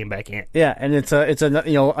this game back in. Yeah, and it's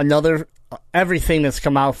another. Everything that's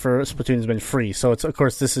come out for Splatoon has been free, so it's, of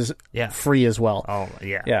course, this is free as well. Oh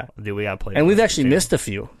yeah, yeah. Dude, we gotta play. And we've actually missed a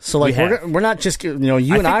few. So like we're not just, you know,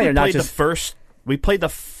 you and I are not just. We played the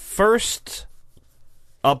first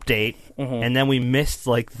update, and then we missed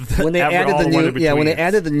like when they added the new when they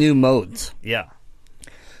added the new modes. Yeah.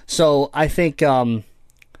 So I think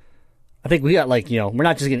we got, like, you know, we're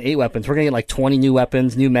not just getting 8 weapons. We're gonna get like 20 new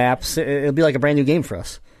weapons, new maps. It'll be like a brand new game for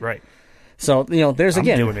us. Right. So, you know, there's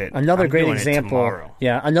again another great doing example.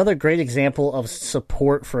 Yeah, another great example of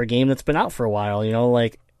support for a game that's been out for a while. You know,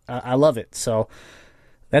 like I love it. So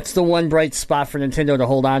that's the one bright spot for Nintendo to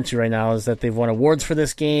hold on to right now, is that they've won awards for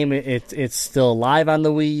this game. It's still live on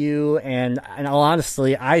the Wii U, and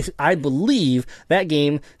honestly, I believe that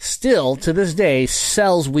game still to this day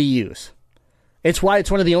sells Wii U's. It's why it's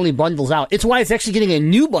one of the only bundles out. It's why it's actually getting a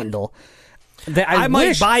new bundle. I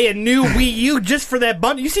might buy a new Wii U just for that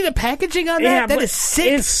bundle. You see the packaging on that? Yeah, that is sick.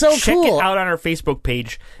 It's so Check cool. it out on our Facebook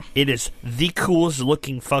page. It is the coolest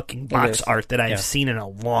looking fucking box art that I've seen in a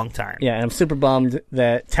long time. Yeah, and I'm super bummed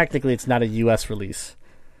that technically it's not a U.S. release.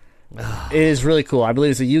 It is really cool. I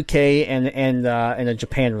believe it's a UK and a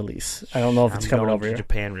Japan release. I don't know if it's coming over to here.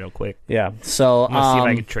 Japan real quick. Yeah, so I'm gonna see if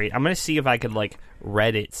I can trade. I'm gonna see if I could like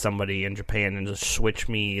Reddit somebody in Japan and just switch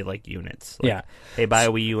me like units. Like, yeah. Hey, buy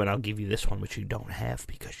a Wii U and I'll give you this one, which you don't have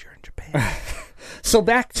because you're in Japan. So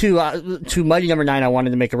back to Mighty Number 9, I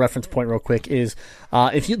wanted to make a reference point real quick. Is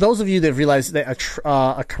those of you that have realized that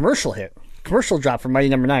a commercial drop for Mighty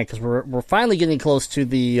Number 9, because we're finally getting close to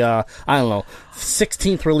the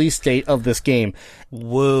 16th release date of this game.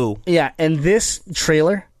 Whoa! Yeah, and this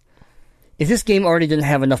trailer, if this game already didn't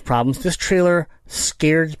have enough problems, this trailer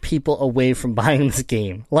scared people away from buying this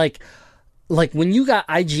game. Like when you got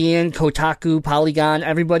IGN, Kotaku, Polygon,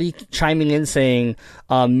 everybody chiming in saying,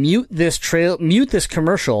 mute this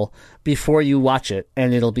commercial before you watch it,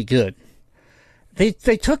 and it'll be good. They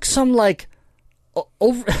took some dad.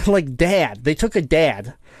 They took a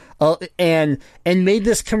dad, and made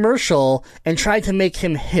this commercial and tried to make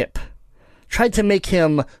him hip, tried to make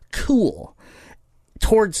him cool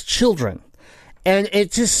towards children. And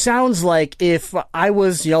it just sounds like if I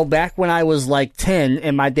was, back when I was like 10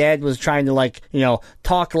 and my dad was trying to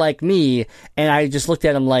talk like me, and I just looked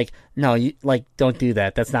at him like, no, don't do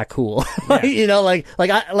that. That's not cool. Yeah.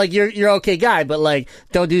 You're okay guy, but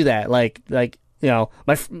don't do that.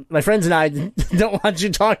 My friends and I don't want you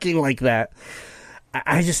talking like that.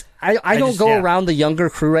 I don't go around the younger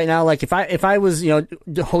crew right now. Like if I was,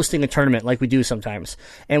 hosting a tournament like we do sometimes,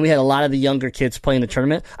 and we had a lot of the younger kids playing the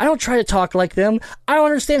tournament, I don't try to talk like them. I don't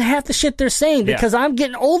understand half the shit they're saying because I'm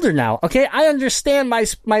getting older now. Okay. I understand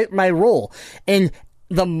my role, and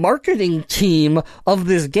the marketing team of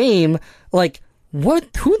this game. Where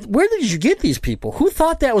did you get these people? Who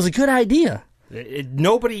thought that was a good idea?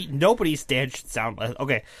 Nobody's dad should sound like.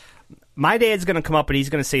 Okay. My dad's going to come up and he's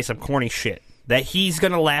going to say some corny shit that he's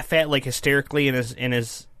going to laugh at like hysterically in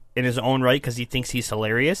his own right because he thinks he's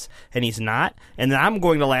hilarious, and he's not. And then I'm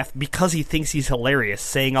going to laugh because he thinks he's hilarious,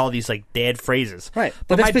 saying all these like dad phrases. Right,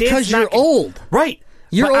 but my that's because dad's you're not- old. Right.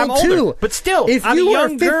 You're But I'm old older. too. But still, if I'm you a were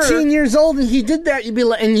younger. 15 years old and he did that, you'd be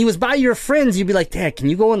like, and he was by your friends, you'd be like, Dad, can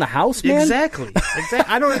you go in the house, man? Exactly.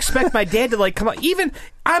 I don't expect my dad to like come up. Even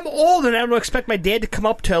I'm old, and I don't expect my dad to come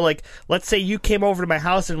up to like. Let's say you came over to my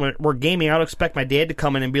house and we're gaming. I don't expect my dad to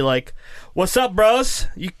come in and be like, "What's up, bros?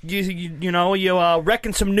 You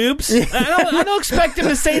wrecking some noobs?" I don't expect him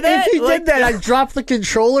to say that. If he Like, did that, I'd drop the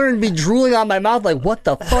controller and be drooling on my mouth like, what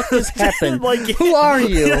the fuck just happened? Like- Who are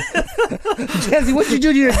you? Jesse, what'd you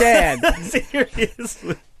do to your dad?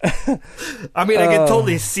 Seriously. I mean, I can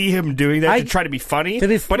totally see him doing that to try to be funny.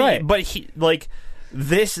 But he like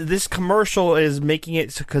this commercial is making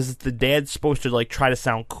it because the dad's supposed to like try to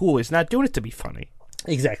sound cool. He's not doing it to be funny.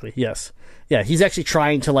 Exactly, yes. Yeah, he's actually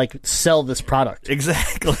trying to like sell this product.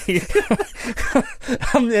 Exactly.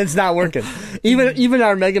 It's not working. Even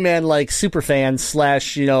our Mega Man like super fan /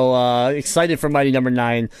 excited for Mighty Number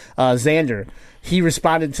 9, Xander. He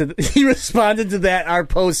responded to that our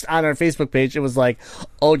post on our Facebook page. It was like,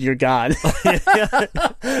 "Oh dear God,"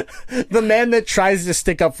 the man that tries to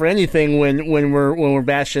stick up for anything when we're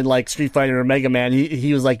bashing like Street Fighter or Mega Man.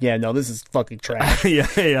 He was like, "Yeah, no, this is fucking trash."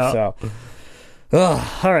 yeah. So.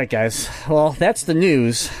 All right, guys. Well, that's the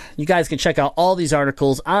news. You guys can check out all these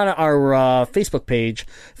articles on our Facebook page,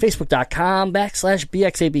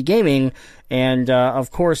 facebook.com/BXAB Gaming. And,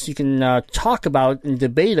 of course, you can talk about and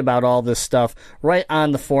debate about all this stuff right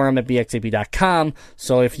on the forum at bxab.com.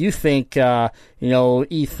 So if you think,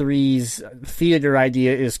 E3's theater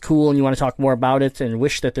idea is cool and you want to talk more about it and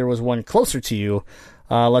wish that there was one closer to you,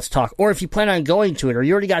 let's talk. Or if you plan on going to it, or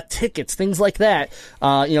you already got tickets, things like that,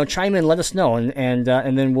 chime in, let us know, and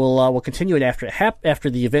then we'll continue it after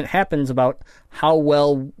the event happens about how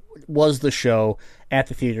well was the show at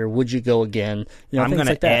the theater. Would you go again? I'm going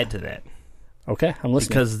like to add to that. Okay, I'm listening.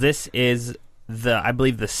 Because this is I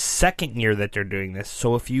believe the second year that they're doing this.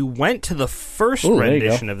 So if you went to the first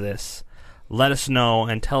rendition of this, let us know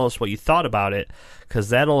and tell us what you thought about it, because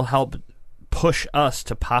that'll help push us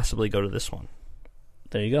to possibly go to this one.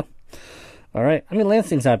 There you go. All right. I mean,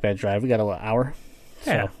 Lansing's not a bad drive. We got an hour.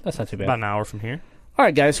 Yeah. So that's not too bad. About an hour from here. All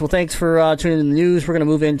right, guys. Well, thanks for tuning in to the news. We're going to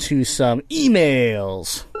move into some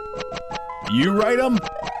emails. You write them,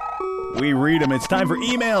 we read them. It's time for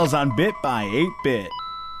emails on Bit by 8-Bit.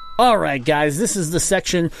 All right, guys. This is the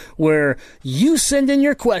section where you send in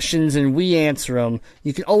your questions and we answer them.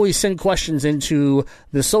 You can always send questions into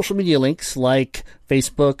the social media links like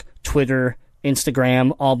Facebook, Twitter,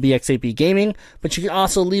 Instagram, all BXAB Gaming, but you can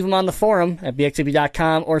also leave them on the forum at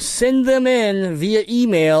bxab.com or send them in via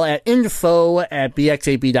email at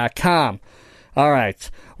info@bxab.com. All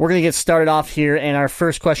right, we're going to get started off here, and our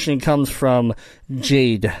first question comes from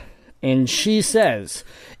Jade, and she says,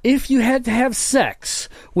 if you had to have sex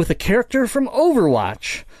with a character from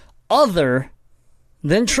Overwatch other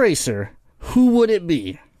than Tracer, who would it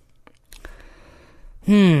be?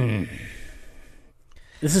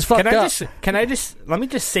 This is fucked up. Let me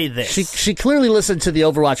just say this. She clearly listened to the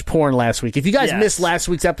Overwatch porn last week. If you guys missed last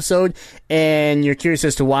week's episode and you're curious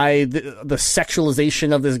as to why the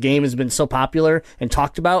sexualization of this game has been so popular and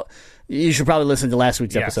talked about, you should probably listen to last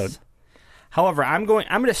week's episode. However, I'm going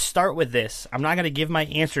to start with this. I'm not going to give my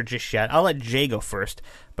answer just yet. I'll let Jay go first.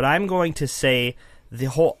 But I'm going to say the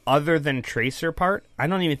whole other than Tracer part, I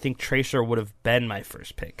don't even think Tracer would have been my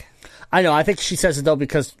first pick. I know. I think she says it, though,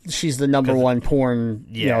 because she's the number one porn.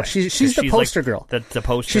 Yeah. She's the poster like girl. The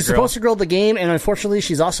poster she's girl. the poster girl of the game, and unfortunately,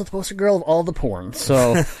 she's also the poster girl of all the porn.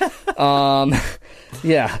 So,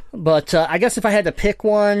 yeah. But I guess if I had to pick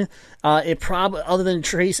one, it probably, other than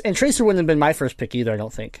Tracer, and Tracer wouldn't have been my first pick either, I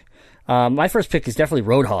don't think. My first pick is definitely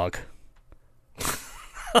Roadhog.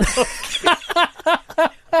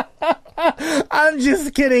 I'm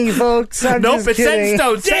just kidding, folks. Nope, it's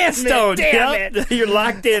Sandstone. Sandstone. Damn it. You're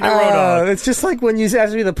locked in to Roadhog. It's just like when you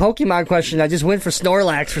asked me the Pokemon question, I just went for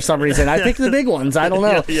Snorlax for some reason. I picked the big ones. I don't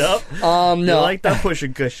know. Yep. No. You like that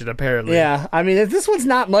pushing cushion, apparently. Yeah. I mean, this one's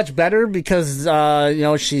not much better because,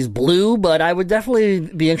 she's blue, but I would definitely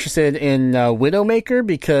be interested in Widowmaker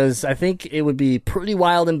because I think it would be pretty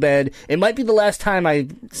wild in bed. It might be the last time I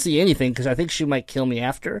see anything because I think she might kill me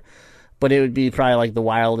after. But it would be probably like the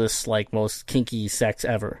wildest, like most kinky sex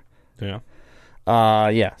ever. Yeah.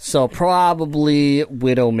 Yeah. So probably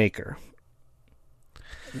Widowmaker.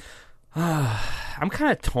 I'm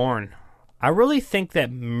kind of torn. I really think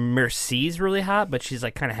that Mercy's really hot, but she's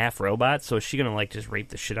like kind of half robot. So is she gonna like just rape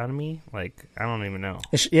the shit out of me? Like I don't even know.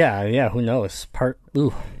 Yeah. Who knows?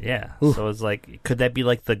 Ooh. Yeah. So it's like, could that be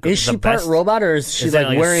like the Is she part best? robot or is she Is that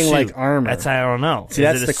like a wearing suit? like armor? That's I don't know. See, is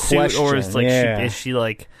that's it a the suit, question. or is like Yeah. is she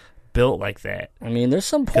like built like that? I mean, there's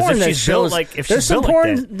some 'Cause porn if that she's built shows like- if there's she's some built like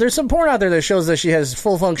porn. that- There's some porn out there that shows that she has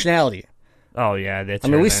full functionality. Oh yeah, that's. I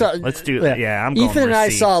mean, her we then. saw. Let's do. Yeah, I'm going Ethan and I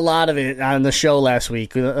Mercy. saw a lot of it on the show last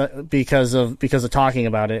week because of talking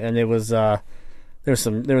about it, and it was there was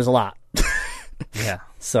a lot. Yeah.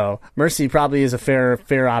 So Mercy probably is a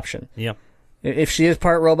fair option. Yep. If she is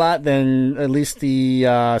part robot, then at least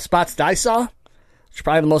the spots that I saw, which are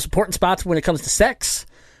probably the most important spots when it comes to sex,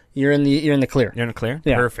 you're in the clear. You're in the clear.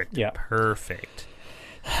 Yeah. Perfect. Yeah. Perfect.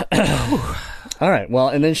 All right. Well,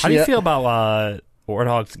 and then she. How do you feel about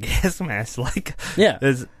Warthog's gas mask? Like, Yeah.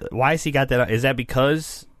 Why has he got that on? Is that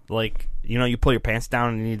because, like, you pull your pants down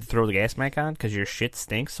and you need to throw the gas mask on because your shit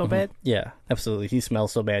stinks so bad? Yeah, absolutely. He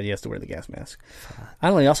smells so bad he has to wear the gas mask. I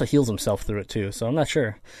don't know. He also heals himself through it too, so I'm not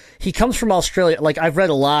sure. He comes from Australia. Like, I've read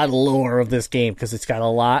a lot of lore of this game because it's got a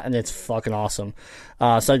lot and it's fucking awesome.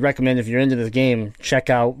 So I'd recommend if you're into this game, check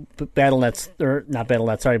out Blizzard's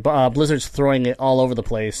throwing it all over the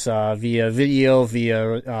place via video,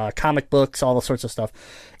 via comic books, all the sorts of stuff.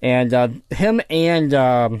 And him and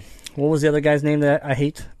what was the other guy's name that I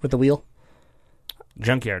hate with the wheel?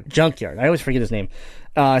 Junkyard. I always forget his name.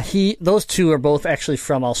 Those two are both actually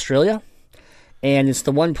from Australia, and it's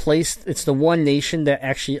the one nation that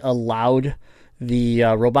actually allowed the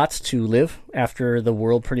robots to live after the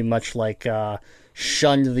world pretty much like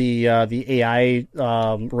shunned the AI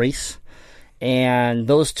race. And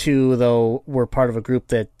those two, though, were part of a group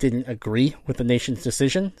that didn't agree with the nation's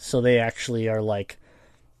decision, so they actually are like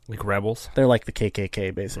rebels. They're like the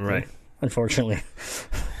KKK, basically. Right. Unfortunately,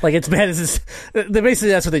 like it's bad as basically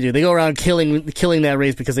that's what they do. They go around killing that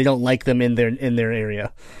race because they don't like them in their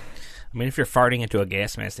area. I mean, if you're farting into a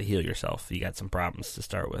gas mask to heal yourself, you got some problems to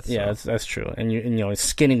start with. Yeah, so. that's true. And you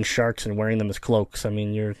skinning sharks and wearing them as cloaks. I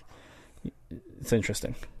mean, it's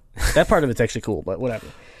interesting. That part of it's actually cool, but whatever.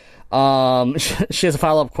 She has a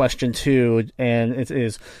follow-up question too, and it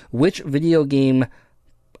is which video game's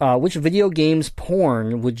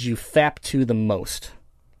porn would you fap to the most?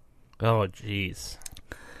 Oh, jeez.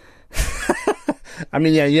 I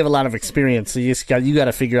mean, yeah, you have a lot of experience, so you got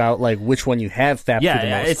to figure out like which one you have fapped to the most.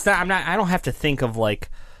 Yeah, it's not. I don't have to think of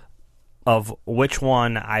which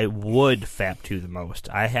one I would fap to the most.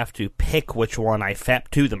 I have to pick which one I fap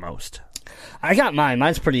to the most. I got mine.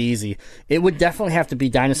 Mine's pretty easy. It would definitely have to be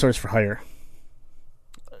Dinosaurs for Hire.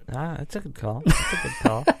 That's a good call.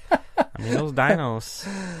 I mean, those dinos.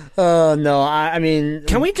 No, I mean,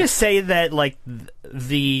 can we just say that like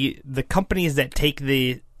the companies that take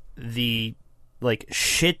the like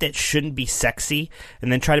shit that shouldn't be sexy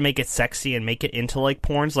and then try to make it sexy and make it into like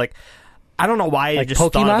porns, like I don't know why I like just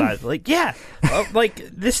Pokemon? thought about it. Like, yeah, like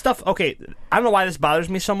this stuff. Okay, I don't know why this bothers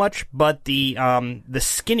me so much, but the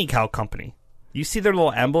Skinny Cow company. You see their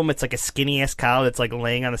little emblem? It's like a skinny ass cow that's like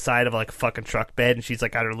laying on the side of like a fucking truck bed, and she's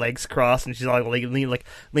like got her legs crossed, and she's like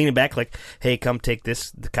leaning back, like, "Hey, come take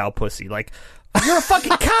the cow pussy." Like, you're a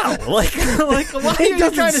fucking cow. like why are you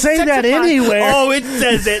doesn't trying to say that sexify- anywhere. Oh, it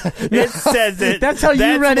says it. It says it. That's how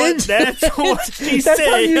you read into That's what she That's said.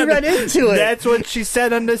 how you read into it. That's what she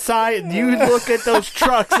said on the side. You look at those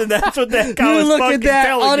trucks, and that's what that cow you is look fucking at that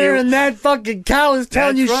telling udder, you. and that fucking cow is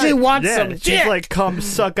telling That's you she right. wants Yeah, some she's dick. like, come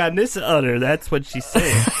suck on this udder. That's what she's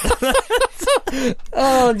saying.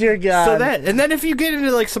 Oh dear God! So and then if you get into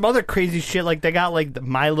like some other crazy shit, like they got like the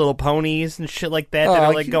My Little Ponies and shit like that that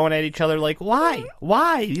are like going at each other. Like, why?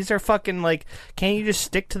 These are fucking like. Can't you just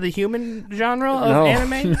stick to the human genre of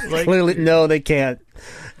anime? Like, Clearly, no, they can't.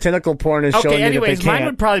 Tentacle porn is showing okay, you anyways, that they mine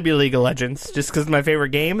can't. would probably be League of Legends, just because it's my favorite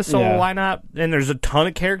game. So Yeah. why not? And there's a ton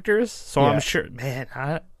of characters, so Yeah. I'm sure.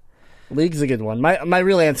 Man, League's a good one. My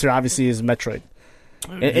real answer obviously is Metroid.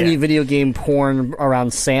 Any video game porn around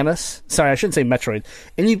Samus. Sorry, I shouldn't say Metroid.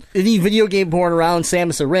 Any video game porn around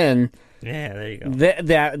Samus Aran. yeah, there you go.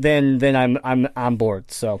 Then I'm on board.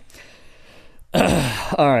 So,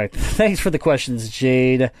 all right. Thanks for the questions,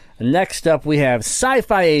 Jade. Next up, we have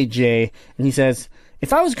Sci-Fi AJ, and he says,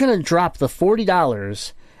 "If I was going to drop the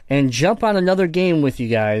 $40 and jump on another game with you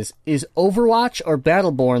guys, is Overwatch or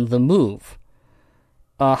Battleborn the move?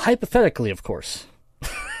 Hypothetically, of course."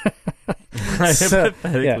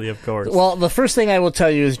 Hypothetically, yeah. of course. Well, the first thing I will tell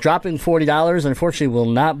you is dropping $40 unfortunately will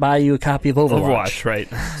not buy you a copy of Overwatch. right?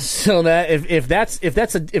 So that if that's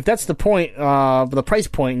the point, the price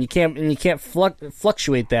point, and you can't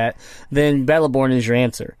fluctuate that, then Battleborn is your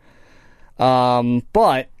answer.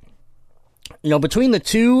 But between the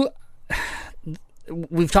two,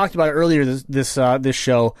 we've talked about it earlier this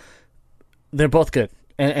show. They're both good.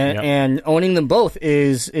 And owning them both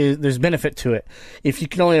is there's benefit to it. If you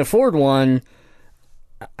can only afford one,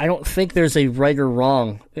 I don't think there's a right or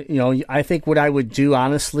wrong. I think what I would do,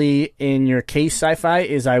 honestly, in your case, Sci-Fi,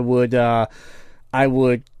 is I would go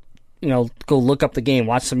look up the game,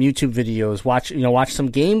 watch some YouTube videos, watch some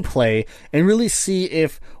gameplay, and really see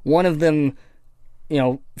if one of them,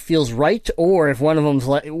 feels right, or if one of them's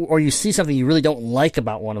or you see something you really don't like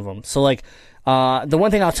about one of them. So, like, the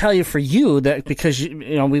one thing I'll tell you for you, that because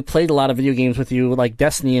we played a lot of video games with you, like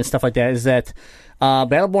Destiny and stuff like that, is that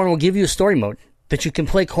Battleborn will give you a story mode that you can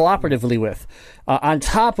play cooperatively with, on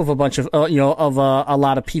top of a bunch of a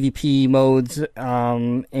lot of PvP modes,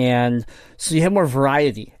 and so you have more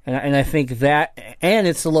variety. And I think that, and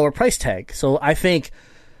it's a lower price tag. So I think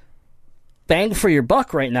bang for your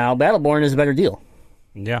buck right now, Battleborn is a better deal.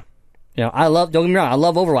 Yeah. Don't get me wrong, I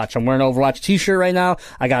love Overwatch. I'm wearing an Overwatch t-shirt right now.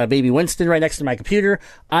 I got a baby Winston right next to my computer.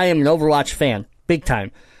 I am an Overwatch fan, big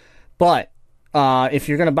time. But if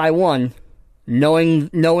you're going to buy one, knowing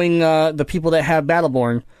the people that have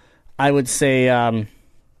Battleborn, I would say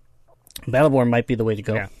Battleborn might be the way to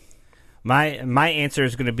go. Yeah. My answer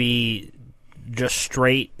is going to be just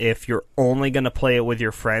straight, if you're only going to play it with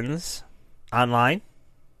your friends online,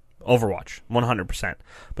 Overwatch, 100%.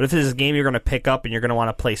 But if this is a game you're going to pick up and you're going to want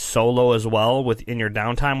to play solo as well in your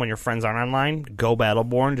downtime when your friends aren't online, go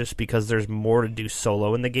Battleborn, just because there's more to do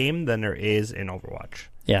solo in the game than there is in Overwatch.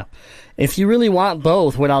 Yeah. If you really want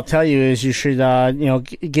both, what I'll tell you is you should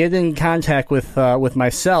get in contact with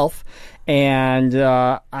myself, and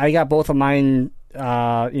I got both of mine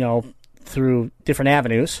through different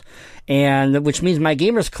avenues, and which means my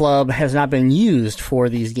Gamers Club has not been used for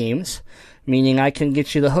these games. Meaning I can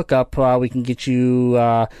get you the hookup. We can get you,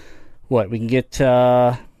 we can get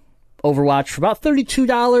Overwatch for about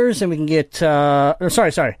 $32, and we can get,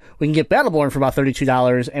 we can get Battleborn for about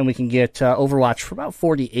 $32, and we can get Overwatch for about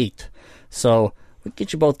 $48. So we can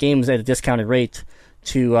get you both games at a discounted rate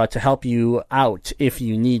to help you out if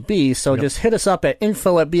you need be. So just hit us up at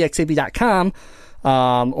info@bxab.com,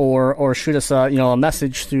 or shoot us a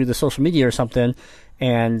message through the social media or something.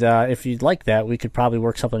 And if you'd like that, we could probably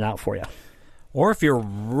work something out for you. Or if you're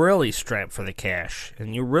really strapped for the cash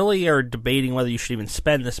and you really are debating whether you should even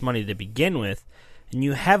spend this money to begin with, and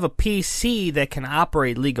you have a PC that can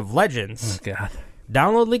operate League of Legends, oh God,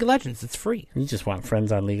 download League of Legends. It's free. You just want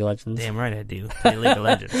friends on League of Legends. Damn right I do. Play League of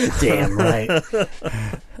Legends. Damn right.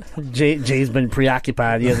 Jay's been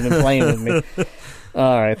preoccupied. He hasn't been playing with me.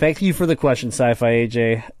 All right, thank you for the question, Sci-Fi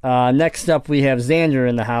AJ. Next up, we have Xander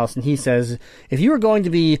in the house, and he says, if you were going to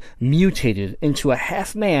be mutated into a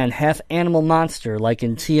half-man, half-animal monster like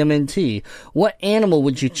in TMNT, what animal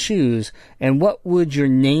would you choose, and what would your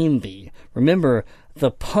name be? Remember, the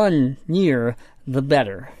punnier, the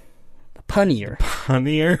better. The punnier.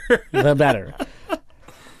 Punnier? The better.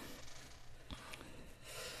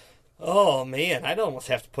 Oh, man, I'd almost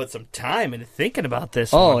have to put some time into thinking about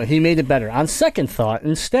this one. He made it better. On second thought,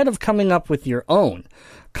 instead of coming up with your own,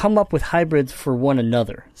 come up with hybrids for one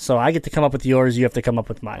another. So I get to come up with yours, you have to come up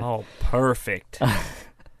with mine. Oh, perfect.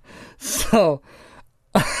 So,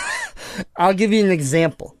 I'll give you an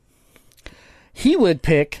example. He would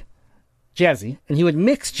pick Jazzy, and he would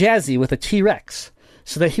mix Jazzy with a T-Rex,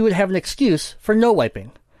 so that he would have an excuse for no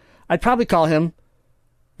wiping. I'd probably call him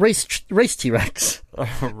Race T-Rex.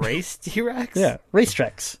 Race T-Rex? Yeah,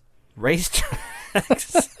 Racetrax.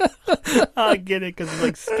 Racetrax. I get it, because it's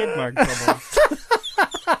like skid marks almost.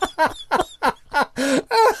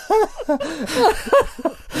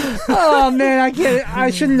 Oh, man, I can't. I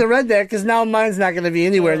shouldn't have read that, because now mine's not going to be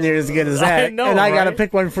anywhere near as good as that. I know, and I got to right?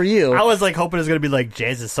 pick one for you. I was like hoping it was going to be like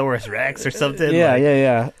Jazosaurus Rex or something. Yeah,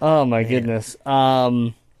 yeah. Oh, my goodness.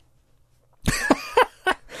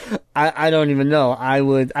 I don't even know. I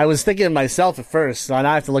was thinking of myself at first, so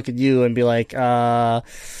now I have to look at you and be like, I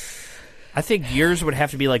think yours would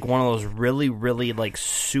have to be like one of those really, really like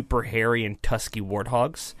super hairy and tusky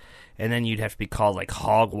warthogs, and then you'd have to be called like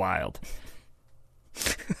Hog Wild.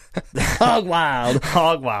 Hog Wild.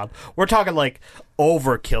 Hog Wild. We're talking like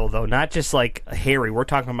overkill though, not just like hairy. We're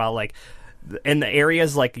talking about like in the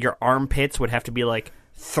areas like your armpits would have to be like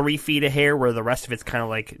 3 feet of hair, where the rest of it's kind of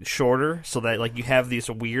like shorter, so that like you have these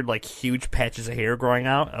weird like huge patches of hair growing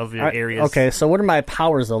out of your areas. Okay, so what are my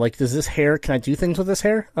powers though? Like, does this hair? Can I do things with this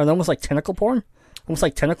hair? Are they almost like tentacle porn? Almost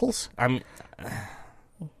like tentacles?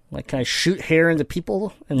 Like, can I shoot hair into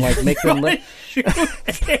people and like make them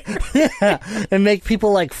yeah, and make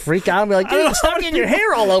people like freak out and be like, dude, stop getting your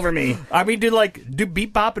hair all over me. I mean, do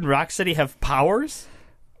Bebop and Rocksteady have powers?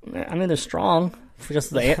 I mean, they're strong.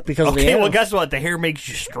 because of the animal. well, guess what? The hair makes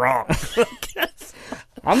you strong.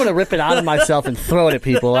 I'm gonna rip it out of myself and throw it at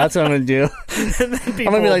people. That's what I'm gonna do. And then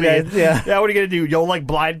people I'm gonna be like will that. Yeah. Yeah, what are you gonna do? You'll like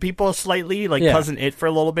blind people slightly, like Yeah. Cousin It for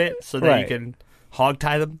a little bit, so that Right. you can hog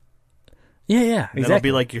tie them. Yeah, That'll exactly.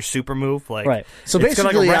 be like your super move, like Right. So it's kinda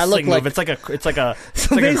basically, like a I look wrestling like move. It's like a.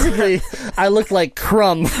 So basically, I look like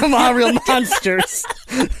Crumb from Our Real Monsters.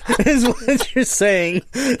 Is what you're saying.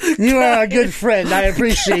 You are a good friend. I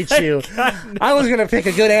appreciate you. I was gonna pick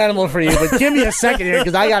a good animal for you, but give me a second here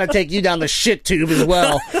because I gotta take you down the shit tube as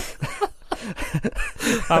well.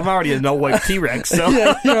 I'm already a no-wipe T-Rex, so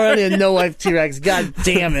Yeah, you're already a no-wife T-Rex. God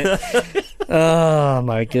damn it. Oh,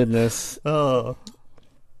 my goodness. Oh.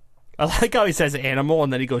 I like how he says animal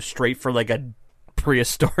and then he goes straight for like a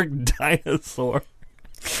prehistoric dinosaur.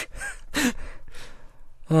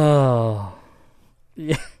 Oh.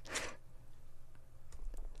 Yeah.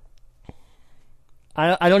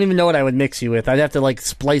 I don't even know what I would mix you with. I'd have to, like,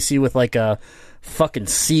 splice you with, like, a fucking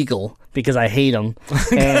seagull because I hate them.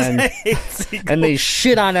 And they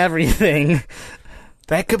shit on everything.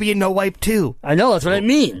 That could be a no-wipe too. I know, that's what I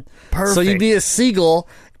mean. Perfect. So you'd be a seagull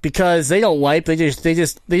because they don't wipe. They just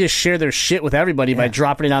share their shit with everybody by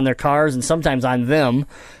dropping it on their cars and sometimes on them.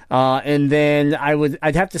 And then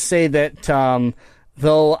I'd have to say that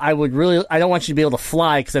though I don't want you to be able to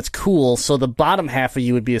fly because that's cool. So the bottom half of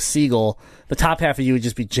you would be a seagull. The top half of you would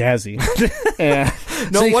just be Jazzy. And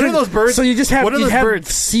No, so you what are those birds? So you just have What are you'd those have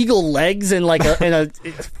birds? seagull legs and like a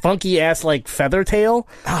funky ass like feather tail.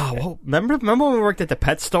 Oh, well, remember when we worked at the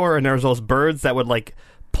pet store and there was those birds that would like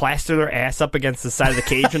plaster their ass up against the side of the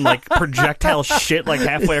cage and like projectile shit like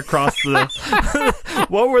halfway across the.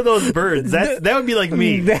 What were those birds? That would be like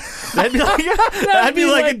me. That'd be like I'd be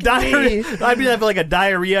like a diarrhea. I'd be having like a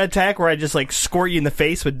diarrhea attack where I just like squirt you in the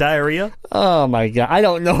face with diarrhea. Oh my god! I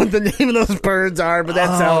don't know what the name of those birds are, but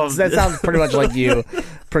that sounds pretty much like you.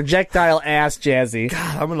 Projectile ass Jazzy.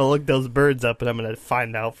 I'm gonna look those birds up and I'm gonna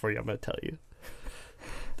find out for you. I'm gonna tell you.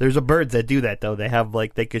 There's a birds that do that though. They have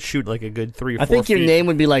like they could shoot like a good 3 or 4 I think your feet. name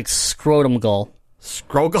would be like Scrotum Gull.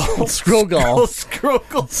 Scrogal. Scrogal.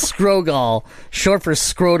 Scrogal. Scrogal, short for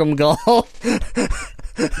Scrotum Gull.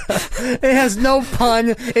 It has no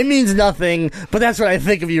pun. It means nothing. But that's what I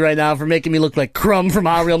think of you right now for making me look like Crumb from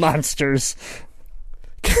Our Real Monsters.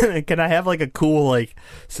 Can I have like a cool like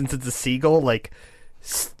since it's a seagull like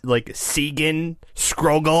Segan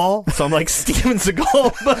Scrogal? So I'm like Steven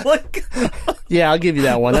Seagal, but like Yeah, I'll give you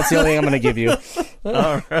that one. That's the only thing I'm going to give you.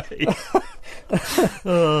 all right.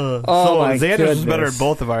 Oh So my Xander's is better goodness. than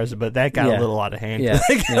both of ours, but that got a little out of hand. Yeah,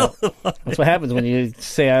 yeah. That's what happens when you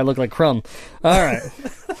say I look like Crumb. All right.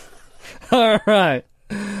 All right.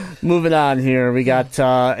 Moving on here. We got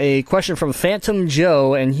a question from Phantom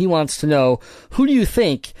Joe, and he wants to know, who do you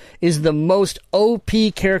think is the most OP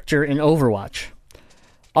character in Overwatch?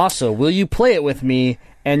 Also, will you play it with me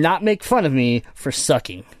and not make fun of me for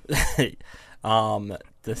sucking?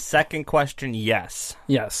 The second question, yes,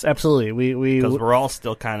 Yes, absolutely. because we're all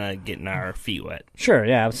still kind of getting our feet wet. Sure,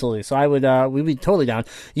 yeah, absolutely. So I would, we'd be totally down.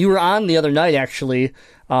 You were on the other night, actually.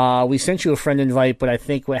 We sent you a friend invite, but I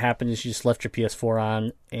think what happened is you just left your PS4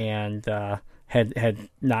 on and had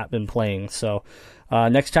not been playing. So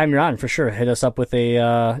next time you're on, for sure, hit us up with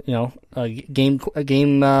a game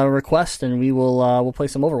request, and we'll play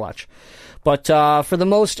some Overwatch. But for the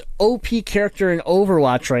most OP character in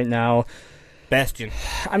Overwatch right now, Bastion.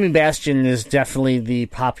 I mean, Bastion is definitely the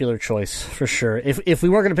popular choice, for sure. If we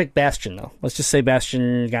weren't going to pick Bastion, though, let's just say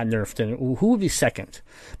Bastion got nerfed, and who would be second?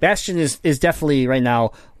 Bastion is definitely, right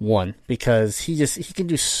now, 1, because he can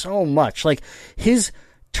do so much. Like, his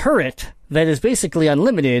turret, that is basically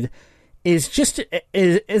unlimited, is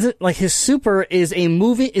like his super is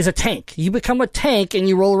a tank. You become a tank and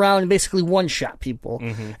you roll around and basically one-shot people.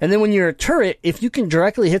 Mm-hmm. And then when you're a turret, if you can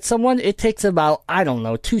directly hit someone, it takes about,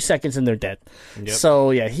 2 seconds and they're dead. Yep.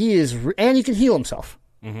 So yeah, he is, and he can heal himself.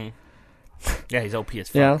 Mm-hmm. Yeah, he's OP as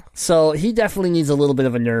fuck. Yeah, so he definitely needs a little bit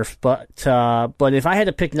of a nerf. But if I had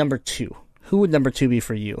to pick number 2, who would number 2 be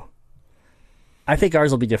for you? I think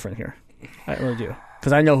ours will be different here. I really do,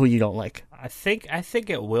 because I know who you don't like. I think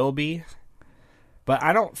it will be, but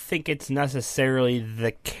I don't think it's necessarily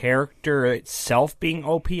the character itself being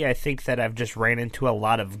OP. I think that I've just ran into a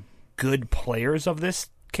lot of good players of this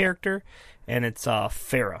character, and it's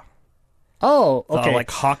Pharah. Oh, okay. Like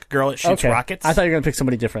Hawk girl that shoots rockets. I thought you were going to pick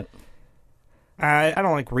somebody different. I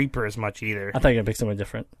don't like Reaper as much either. I thought you were going to pick somebody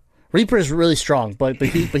different. Reaper is really strong, but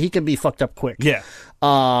he can be fucked up quick. Yeah.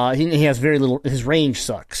 He has very little. His range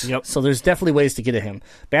sucks. Yep. So there's definitely ways to get at him.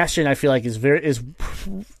 Bastion, I feel like is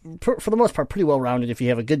for the most part pretty well rounded. If you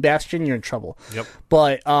have a good Bastion, you're in trouble. Yep.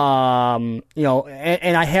 But you know,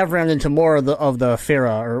 and I have run into more of the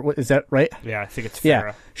Pharah, or what is that right? Yeah, I think it's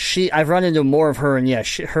Yeah. Pharah. I've run into more of her, and yeah,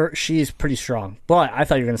 she's pretty strong. But I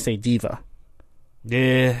thought you were gonna say D.Va.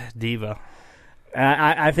 Yeah, D.Va.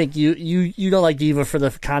 I think you don't like D.Va for the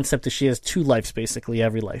concept that she has two lives, basically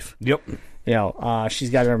every life. Yep. You know, she's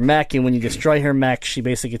got her mech, and when you destroy her mech, she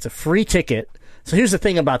basically gets a free ticket. So here's the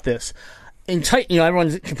thing about this. In Titan, you know,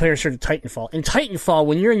 everyone compares her to Titanfall. In Titanfall,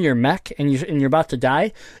 when you're in your mech and you're about to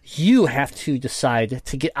die, you have to decide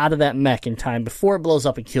to get out of that mech in time before it blows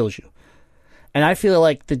up and kills you. And I feel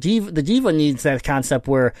like the D.Va needs that concept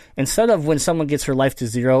where instead of when someone gets her life to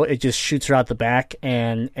 0, it just shoots her out the back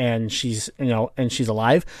and she's, you know, and she's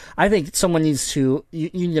alive. I think someone needs to, you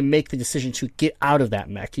need to make the decision to get out of that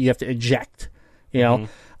mech. You have to eject, you know,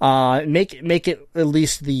 make it at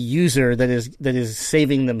least the user that is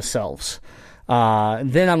saving themselves.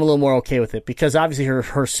 Then I'm a little more okay with it because obviously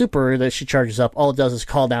her super that she charges up, all it does is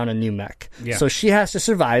call down a new mech. Yeah. So she has to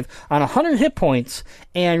survive on 100 hit points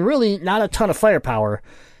and really not a ton of firepower,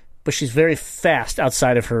 but she's very fast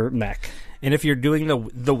outside of her mech. And if you're doing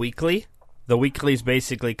the weekly is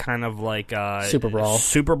basically kind of like Super Brawl.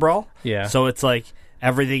 Super Brawl. Yeah. So it's like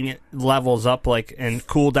everything levels up, like, and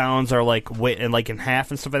cooldowns are like in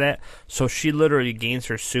half and stuff like that. So she literally gains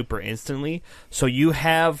her super instantly. So you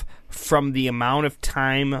have from the amount of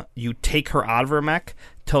time you take her out of her mech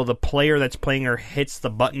till the player that's playing her hits the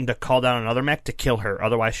button to call down another mech to kill her.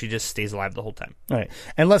 Otherwise, she just stays alive the whole time. All right.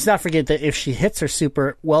 And let's not forget that if she hits her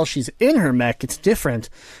super while she's in her mech, it's different.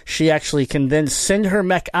 She actually can then send her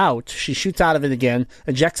mech out. She shoots out of it again,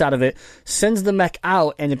 ejects out of it, sends the mech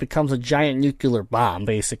out, and it becomes a giant nuclear bomb,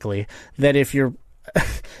 basically. That if you're...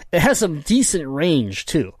 it has some decent range,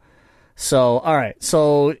 too. So, all right.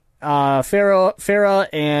 So, Pharah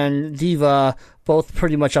and D.Va, both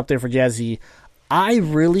pretty much up there for Jazzy. I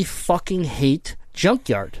really fucking hate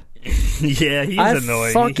Junkyard. Yeah, he's annoying.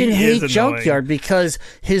 I fucking hate annoying. Junkyard because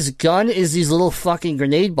his gun is these little fucking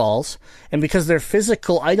grenade balls, and because they're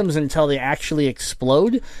physical items until they actually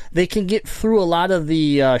explode, they can get through a lot of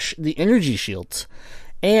the energy shields,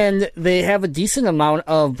 and they have a decent amount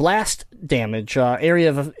of blast damage, area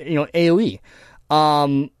of AOE.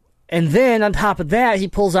 And then on top of that, he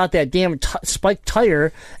pulls out that damn spiked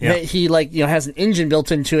tire that he has an engine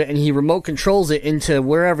built into it, and he remote controls it into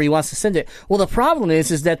wherever he wants to send it. Well, the problem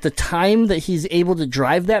is that the time that he's able to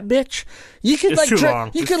drive that bitch, you could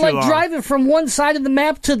drive it from one side of the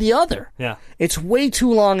map to the other. Yeah, it's way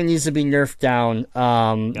too long and needs to be nerfed down.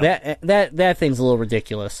 That thing's a little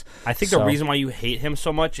ridiculous. I think the reason why you hate him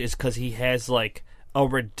so much is because he has like a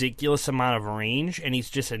ridiculous amount of range, and he's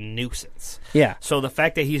just a nuisance. Yeah. So the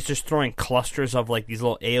fact that he's just throwing clusters of like these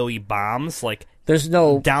little AoE bombs, like there's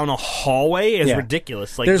no down a hallway, is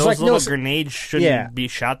ridiculous. Like those little grenades shouldn't be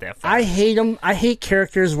shot that far. I hate them. I hate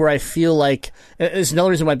characters where I feel like it's another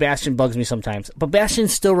reason why Bastion bugs me sometimes. But Bastion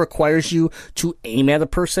still requires you to aim at a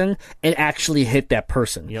person and actually hit that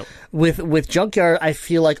person. Yep. With Junkyard, I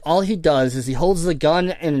feel like all he does is he holds the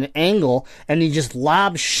gun in an angle and he just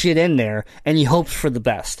lobs shit in there and he hopes for the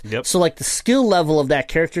best. Yep. So like the skill level of that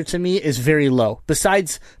character to me is very low.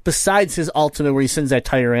 Besides his ultimate where he sends that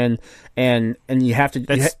tire in and you have to.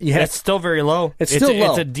 That's still very low. It's still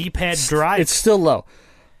low. It's a D-pad drive. It's still low.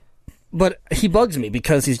 But he bugs me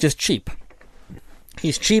because he's just cheap.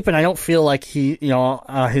 He's cheap, and I don't feel like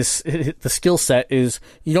the skill set is.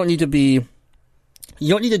 You don't need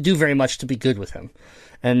to do very much to be good with him,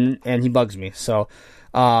 and he bugs me. So,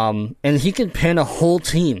 and he can pin a whole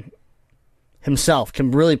team himself.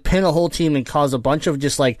 Can really pin a whole team and cause a bunch of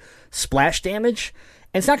just like splash damage.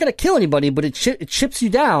 And it's not going to kill anybody, but it chips you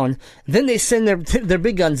down. Then they send their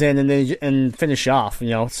big guns in and finish off.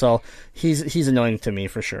 So he's annoying to me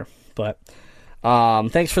for sure. But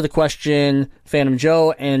thanks for the question, Phantom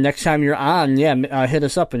Joe. And next time you're on, hit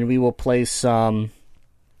us up and we will play some.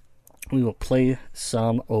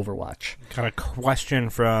 Overwatch. Got a question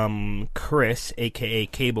from Chris, aka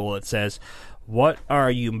Cable. It says, "What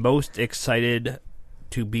are you most excited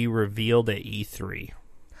to be revealed at E3?"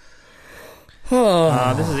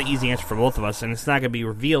 This is an easy answer for both of us, and it's not going to be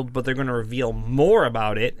revealed, but they're going to reveal more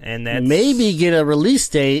about it, and that's... Maybe get a release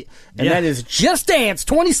date, and that is Just Dance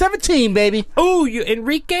 2017, baby! Oh, you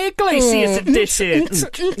Enrique Iglesias edition!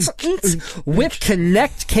 With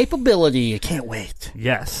Connect capability. I can't wait.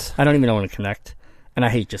 Yes. I don't even know when to connect, and I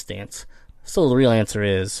hate Just Dance. So the real answer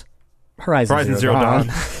is Horizon Zero Dawn.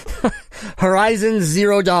 Horizon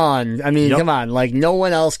Zero Dawn. I mean, Yep. come on. Like, no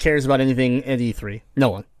one else cares about anything at E3. No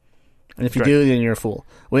one. And if you Right. do, then you're a fool.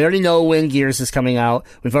 We already know when Gears is coming out.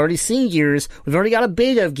 We've already seen Gears. We've already got a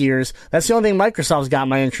beta of Gears. That's the only thing Microsoft's got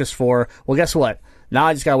my interest for. Well, guess what? Now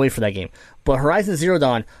I just gotta wait for that game. But Horizon Zero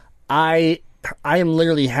Dawn, I am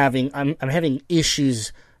literally I'm having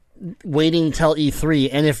issues waiting till E3,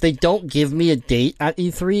 and if they don't give me a date at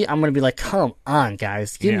E3, I'm gonna be like, come on,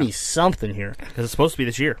 guys, give me something here. Because it's supposed to be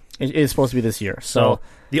this year. It is supposed to be this year, So so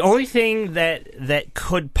the only thing that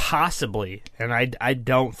could possibly, and I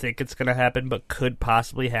don't think it's going to happen, but could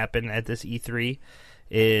possibly happen at this E3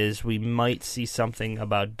 is we might see something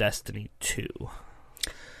about Destiny 2.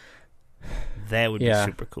 That would be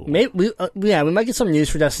super cool. Maybe we might get some news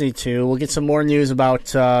for Destiny 2. We'll get some more news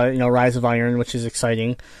about Rise of Iron, which is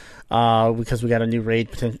exciting because we got a new raid,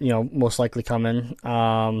 most likely coming.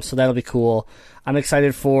 So that'll be cool. I'm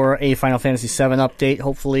excited for a Final Fantasy VII update.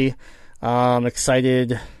 Hopefully, I'm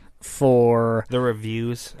excited for the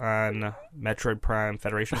reviews on Metroid Prime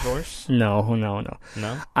Federation Force. No.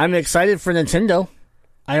 I'm excited for Nintendo.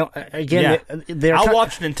 They're I'll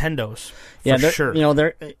watch Nintendo's for sure.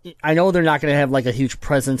 I know they're not going to have like a huge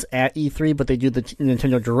presence at E3, but they do the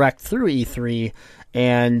Nintendo Direct through E3,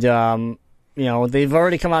 and they've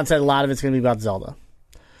already come out and said a lot of it's going to be about Zelda,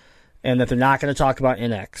 and that they're not going to talk about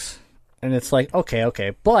NX. And it's like,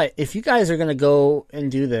 okay, but if you guys are going to go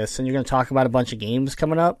and do this, and you're going to talk about a bunch of games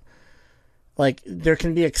coming up, like there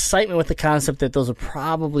can be excitement with the concept that those will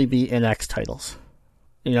probably be NX titles,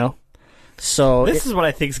 So this is what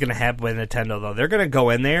I think is going to happen with Nintendo, though. They're going to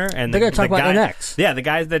go in there and they're going to talk about NX. Yeah, the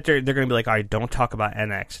guys that they're going to be like, all right, don't talk about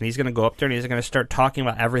NX, and he's going to go up there and he's going to start talking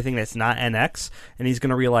about everything that's not NX, and he's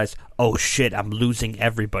going to realize, oh shit, I'm losing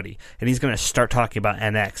everybody, and he's going to start talking about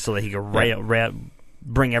NX so that he can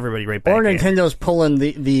bring everybody right back. Or in. Nintendo's pulling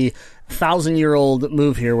the 1,000-year-old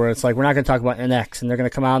move here, where it's like we're not going to talk about NX, and they're going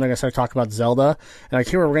to come out and they're going to start talking about Zelda. And like,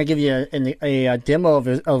 here we're going to give you a demo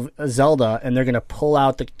of Zelda, and they're going to pull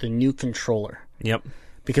out the new controller. Yep.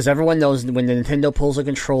 Because everyone knows when Nintendo pulls a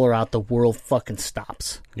controller out, the world fucking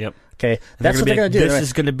stops. Yep. Okay, that's what they're going to do. This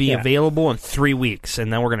is going to be available in 3 weeks,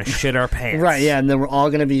 and then we're going to shit our pants. Right, yeah, and then we're all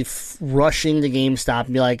going to be rushing to GameStop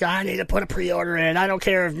and be like, I need to put a pre-order in. I don't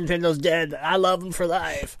care if Nintendo's dead. I love them for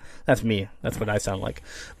life. That's me. That's what I sound like.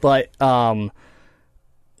 But, I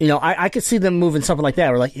could see them moving something like that.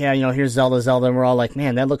 We're like, here's Zelda, and we're all like,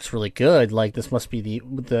 man, that looks really good. Like, this must be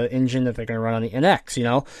the engine that they're going to run on the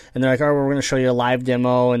NX, And they're like, all right, we're going to show you a live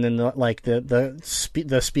demo, and then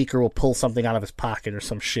the speaker will pull something out of his pocket or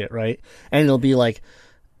some shit, right? And it'll be like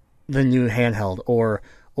the new handheld or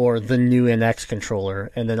the new NX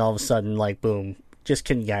controller, and then all of a sudden, like, boom, just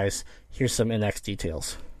kidding, guys. Here's some NX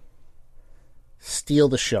details. Steal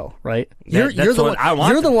the show, right? You're the one.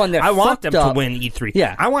 You're the one that I want them up. to win E3.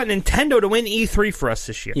 Yeah, I want Nintendo to win E3 for us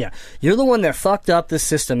this year. Yeah, you're the one that fucked up this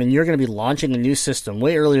system, and you're going to be launching a new system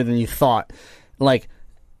way earlier than you thought. Like,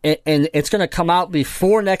 and it's going to come out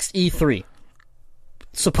before next E3,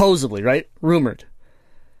 supposedly, right? Rumored.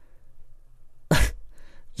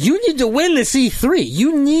 You need to win this E3.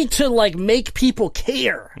 You need to make people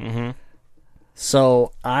care. Mm-hmm.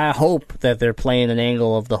 So I hope that they're playing an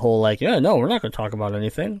angle of the whole we're not going to talk about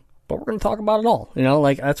anything, but we're going to talk about it all.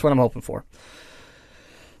 That's what I'm hoping for.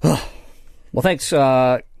 Well, thanks,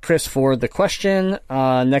 Chris, for the question.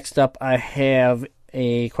 Next up, I have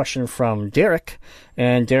a question from Derek,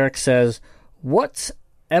 and Derek says, "What's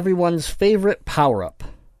everyone's favorite power-up?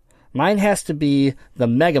 Mine has to be the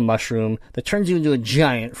Mega Mushroom that turns you into a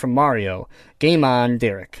giant from Mario. Game on,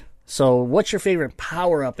 Derek." So, what's your favorite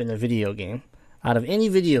power-up in a video game? Out of any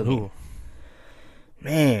video game. Ooh.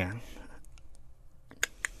 Man.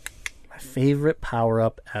 My favorite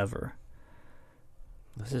power-up ever.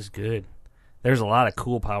 This is good. There's a lot of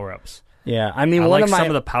cool power-ups. Yeah, I mean, I one like of my... some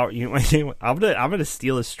of the power... I'm gonna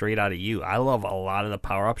steal this straight out of you. I love a lot of the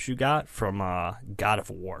power-ups you got from God of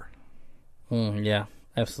War. Yeah,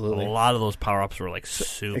 absolutely. A lot of those power-ups were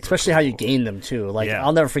super especially cool. how you gain them, too. Yeah.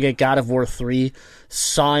 I'll never forget God of War 3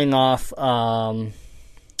 sawing off...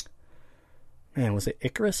 Man, was it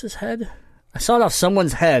Icarus's head? I sawed off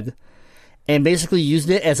someone's head and basically used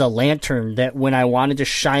it as a lantern that when I wanted to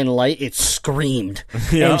shine light, it screamed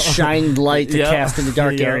and shined light to cast into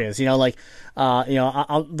dark areas. Those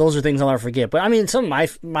are things I'll never forget. But I mean, some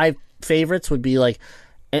of my favorites would be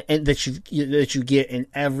and that you get in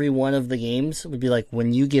every one of the games would be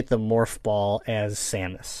when you get the morph ball as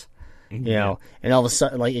Samus, and all of a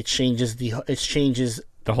sudden it changes the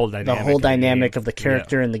whole dynamic of the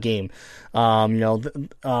character in the game.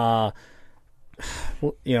 What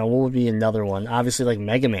would be another one? Obviously,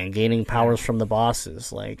 Mega Man gaining powers from the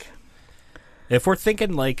bosses. If we're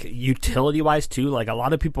thinking like utility-wise too, like a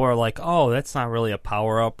lot of people are like, "Oh, that's not really a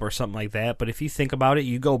power-up or something like that." But if you think about it,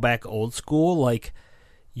 you go back old school, like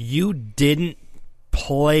you didn't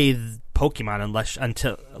play Pokemon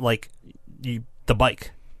until like the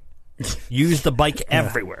bike. Use the bike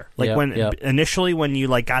everywhere. Like initially when you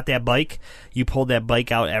like got that bike, you pulled that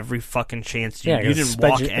bike out every fucking chance. You didn't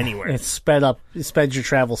walk anywhere. It sped your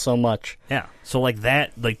travel so much. Yeah. So like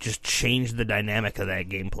that, like just changed the dynamic of that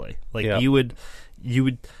gameplay. Like you would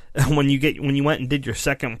when you went and did your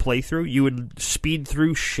second playthrough, you would speed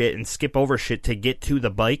through shit and skip over shit to get to the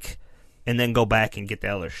bike, and then go back and get the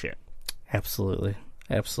other shit. Absolutely.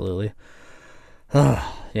 Yeah,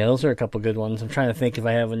 those are a couple good ones. I'm trying to think if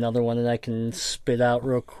I have another one that I can spit out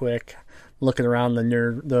real quick. Looking around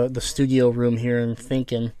the studio room here and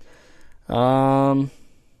thinking. Man,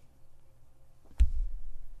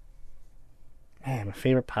 my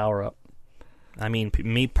favorite power up. I mean,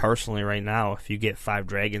 me personally, right now, if you get 5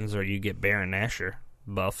 dragons or you get Baron Nashor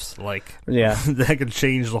buffs, like that could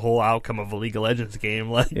change the whole outcome of a League of Legends game.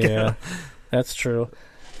 Like, that's true.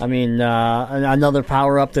 I mean, another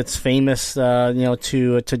power-up that's famous,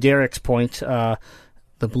 to Derek's point, the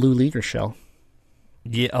blue leader shell.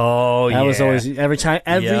 Yeah. That was always every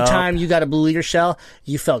time you got a blue leader shell,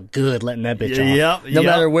 you felt good letting that bitch off. No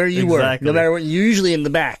matter where you were, no matter what, you're usually in the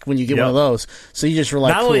back when you get one of those. So you just were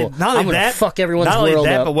like, I'm gonna fuck everyone's world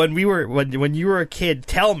up. But when you were a kid,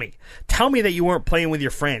 tell me that you weren't playing with your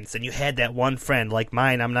friends and you had that one friend like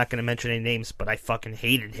mine. I'm not going to mention any names, but I fucking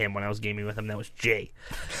hated him when I was gaming with him. That was Jay.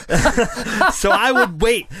 So I would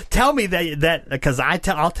wait. Tell me that because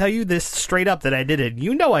I'll tell you this straight up that I did it.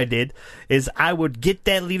 You know I did. Is I would get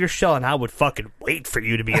that leader shell and I would fucking wait for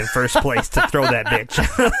you to be in first place to throw that bitch.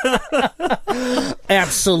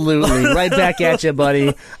 Absolutely, right back at you,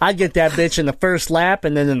 buddy. I'd get that bitch in the first lap,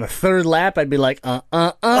 and then in the third lap, I'd be like,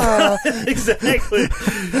 Exactly.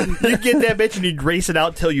 You'd get that bitch and you'd race it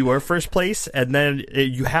out till you were first place, and then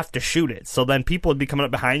you have to shoot it. So then people would be coming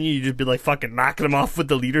up behind you. You'd just be like fucking knocking them off with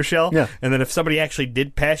the leader shell. Yeah. And then if somebody actually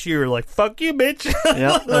did pass you, you're like, fuck you, bitch.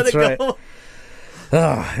 Yeah, that's right. Go.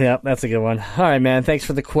 Oh, yeah, that's a good one. All right, man. Thanks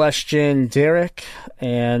for the question, Derek.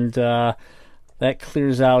 And that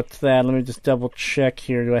clears out that. Let me just double check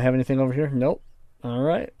here. Do I have anything over here? Nope. All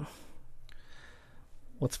right.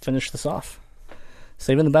 Let's finish this off.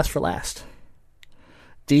 Saving the best for last.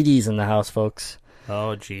 DD's in the house, folks.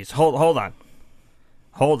 Oh, jeez. Hold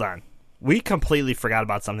on. We completely forgot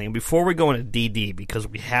about something. Before we go into DD, because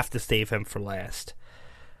we have to save him for last,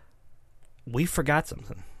 we forgot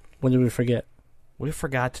something. What did we forget? We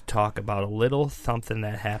forgot to talk about a little something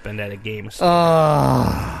that happened at a GameStop.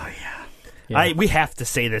 Oh, yeah. We have to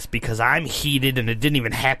say this because I'm heated and it didn't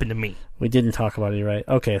even happen to me. We didn't talk about it, you're right.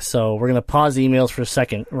 Okay, so we're going to pause emails for a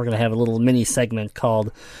second. We're going to have a little mini segment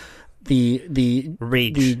called the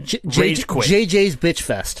Rage Quit. JJ's Bitch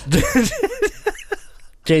Fest.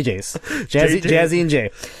 JJ's. Jazzy and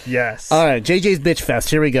Jay. Yes. All right, JJ's Bitch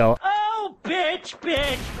Fest. Here we go. Oh, bitch.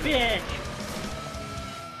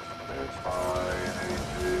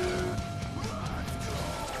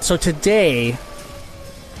 So today,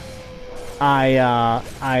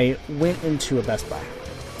 I went into a Best Buy.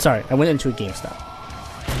 Sorry, I went into a GameStop.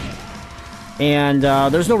 And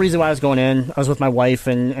there's no reason why I was going in. I was with my wife,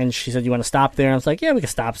 and she said, "You want to stop there?" And I was like, "Yeah, we can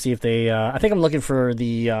stop, see if they..." I think I'm looking for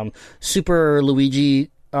the Super Luigi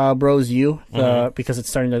Bros U, because it's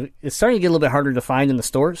starting to get a little bit harder to find in the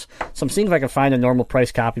stores. So I'm seeing if I can find a normal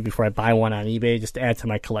price copy before I buy one on eBay, just to add to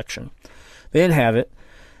my collection. They didn't have it.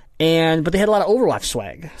 But they had a lot of Overwatch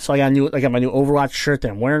swag. So I got my new Overwatch shirt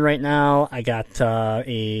that I'm wearing right now. I got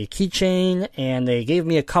a keychain, and they gave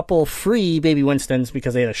me a couple free Baby Winstons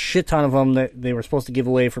because they had a shit ton of them that they were supposed to give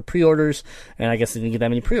away for pre-orders, and I guess they didn't get that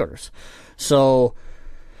many pre-orders. So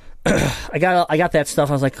I got that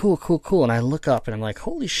stuff. I was like, cool. And I look up, and I'm like,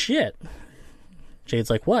 holy shit.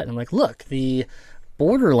 Jade's like, what? And I'm like, look, the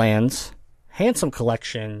Borderlands Handsome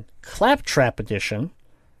Collection Claptrap Edition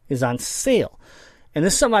is on sale. And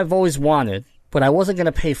this is something I've always wanted, but I wasn't going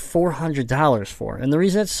to pay $400 for it. And the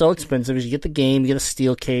reason it's so expensive is you get the game, you get a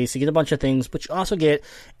steel case, you get a bunch of things, but you also get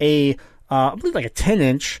I believe like a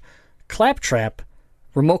 10-inch Claptrap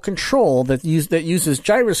remote control that uses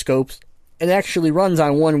gyroscopes and actually runs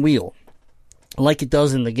on one wheel, like it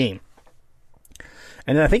does in the game.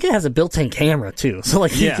 And then I think it has a built-in camera too, so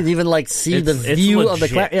you can even see the view of the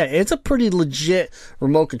Claptrap. Yeah, it's a pretty legit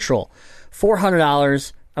remote control.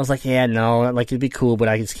 $400. I was like, yeah, no, it'd be cool, but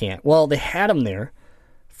I just can't. Well, they had them there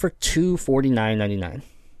for $249.99.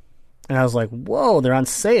 And I was like, whoa, they're on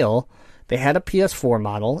sale. They had a PS4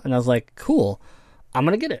 model, and I was like, cool, I'm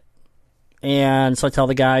going to get it. And so I tell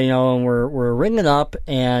the guy, and we're ringing up,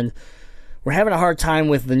 and we're having a hard time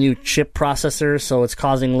with the new chip processor, so it's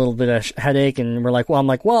causing a little bit of headache. And we're like, well, I'm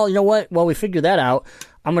like, well, you know what? Well, we figured that out.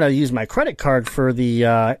 I'm going to use my credit card for the,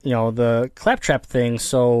 the claptrap thing,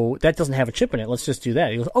 so that doesn't have a chip in it. Let's just do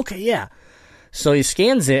that. He goes, okay, yeah. So he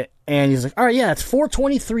scans it, and he's like, all right, yeah, it's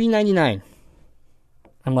 $423.99.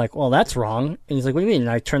 I'm like, well, that's wrong. And he's like, what do you mean?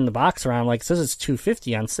 And I turn the box around. I'm like, it says it's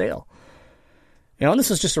 $250 on sale. And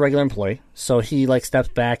this is just a regular employee. So he, steps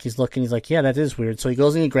back. He's looking. He's like, yeah, that is weird. So he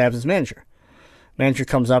goes and he grabs his manager. Manager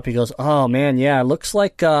comes up. He goes, oh, man, yeah, looks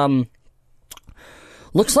like the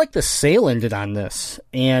sale ended on this.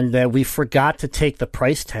 And we forgot to take the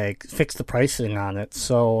price tag, fix the pricing on it.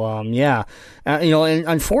 So, yeah. And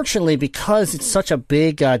unfortunately, because it's such a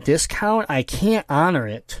big discount, I can't honor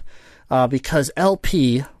it. Because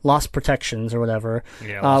LP, Loss Protections or whatever,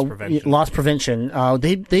 Loss Prevention,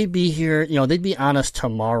 they'd be here, they'd be on us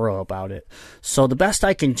tomorrow about it. So the best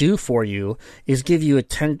I can do for you is give you a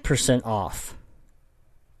 10% off.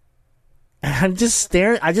 And I'm just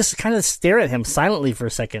staring, I just kind of stare at him silently for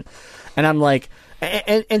a second. And I'm like,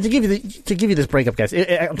 and to give you this breakup, guys,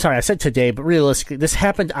 I'm sorry, I said today, but realistically, this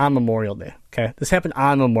happened on Memorial Day, okay? This happened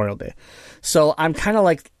on Memorial Day. So I'm kind of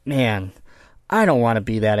like, man, I don't want to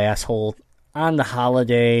be that asshole on the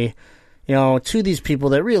holiday, to these people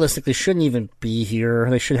that realistically shouldn't even be here.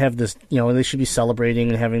 They should have this, they should be celebrating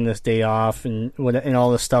and having this day off and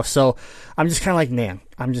all this stuff. So I'm just kind of like, man,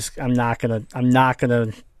 I'm not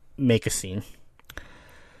gonna make a scene.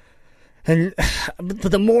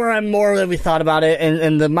 But the more that we thought about it,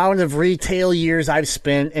 and the amount of retail years I've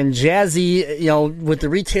spent, and Jazzy, with the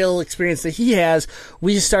retail experience that he has,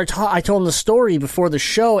 we just started. I told him the story before the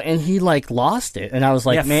show, and he lost it, and I was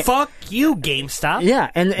like, yeah, man, fuck you, GameStop.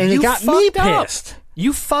 Yeah, and it got me pissed.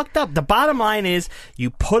 You fucked up. The bottom line is,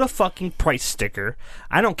 you put a fucking price sticker.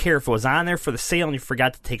 I don't care if it was on there for the sale and you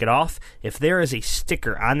forgot to take it off. If there is a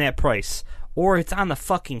sticker on that price, or it's on the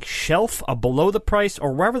fucking shelf below the price,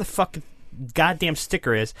 or wherever the fucking goddamn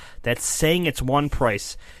sticker is that's saying it's one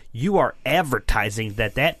price, you are advertising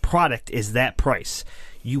that product is that price.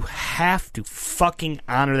 You have to fucking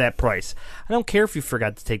honor that price. I don't care if you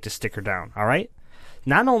forgot to take the sticker down, alright?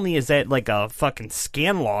 Not only is that a fucking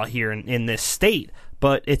scam law here in this state,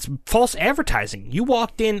 but it's false advertising. You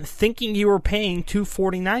walked in thinking you were paying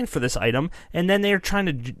 $249 for this item, and then they're trying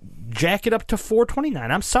to jack it up to $429.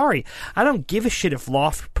 I'm sorry. I don't give a shit if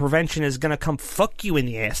loss prevention is going to come fuck you in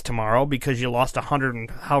the ass tomorrow because you lost $100 and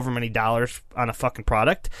however many dollars on a fucking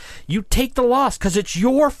product. You take the loss because it's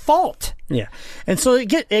your fault. Yeah. And so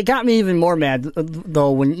it got me even more mad,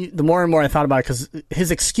 though, the more and more I thought about it, because his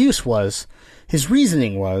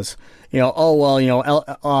reasoning was,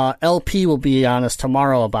 LP will be on us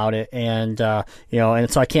tomorrow about it, and so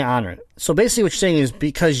I can't honor it. So basically what you're saying is,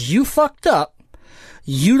 because you fucked up,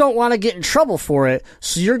 you don't want to get in trouble for it,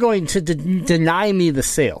 so you're going to deny me the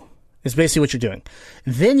sale, is basically what you're doing.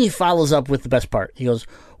 Then he follows up with the best part. He goes,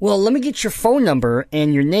 well, let me get your phone number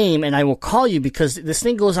and your name, and I will call you because this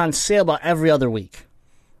thing goes on sale about every other week.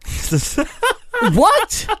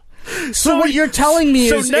 What? So what you're telling me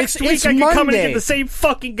is next week it's I can Monday. Come and get the same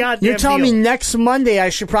fucking goddamn You're telling deal. me next Monday I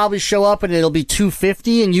should probably show up and it'll be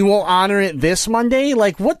 $250 and you won't honor it this Monday?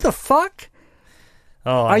 What the fuck?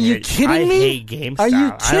 Oh, are you kidding me? I hate GameStop. Are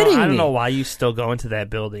you kidding me? I don't know why you still go into that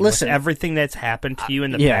building. Listen, with everything that's happened to you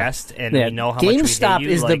in the past, and we know how GameStop much we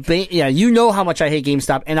hate you. Is you know how much I hate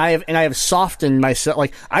GameStop, and I have softened myself.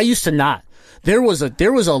 I used to not. There was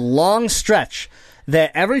a long stretch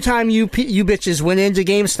that every time you bitches went into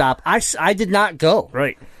GameStop, I did not go.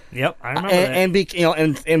 Right. Yep, I remember that.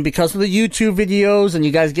 And because of the YouTube videos and you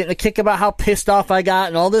guys getting a kick about how pissed off I got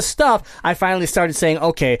and all this stuff, I finally started saying,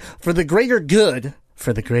 okay, for the greater good,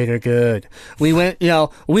 we went,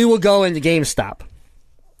 we will go into GameStop.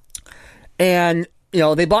 And,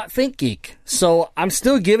 they bought ThinkGeek. So I'm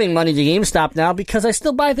still giving money to GameStop now because I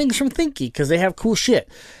still buy things from ThinkGeek because they have cool shit.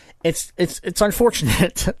 It's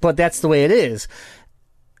unfortunate, but that's the way it is.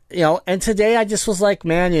 And today I just was like,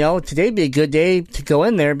 man, today'd be a good day to go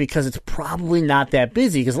in there because it's probably not that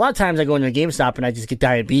busy. Because a lot of times I go into a GameStop and I just get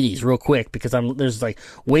diabetes real quick because there's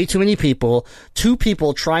way too many people, 2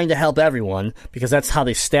 people trying to help everyone because that's how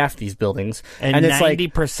they staff these buildings. And it's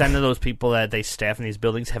 90% of those people that they staff in these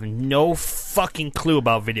buildings have no fucking clue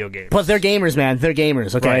about video games. But they're gamers, man. They're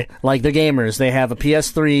gamers, okay? Right. They're gamers. They have a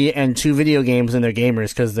PS3 and 2 video games and they're gamers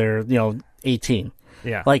because they're, 18.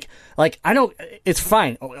 Yeah. I don't, it's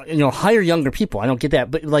fine. Hire younger people. I don't get that.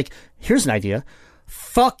 But, here's an idea.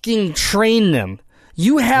 Fucking train them.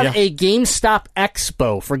 You have a GameStop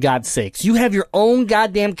Expo, for God's sakes. You have your own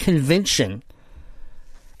goddamn convention.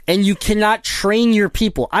 And you cannot train your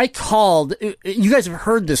people. I called, you guys have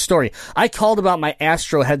heard this story. I called about my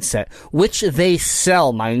Astro headset, which they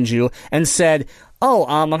sell, mind you, and said,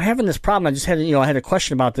 I'm having this problem. I just had, I had a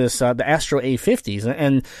question about this, the Astro A50s.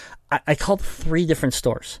 And I called 3 different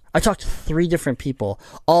stores. I talked to 3 different people.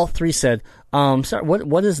 All 3 said, sorry,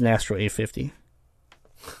 what is an Astro A50?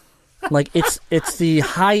 Like, it's the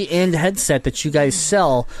high-end headset that you guys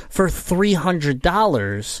sell for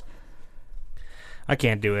 $300. I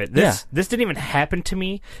can't do it. This didn't even happen to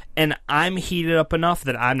me, and I'm heated up enough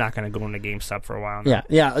that I'm not going to go into GameStop for a while now.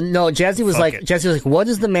 Yeah. No, Jazzy was like, what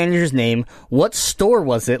is the manager's name? What store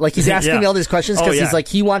was it? Like, he's asking me all these questions because he's like,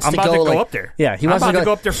 he wants to go. I'm about to go up there. Yeah, he wants to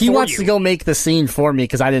go up there. He wants to go make the scene for me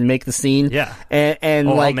because I didn't make the scene. Yeah, and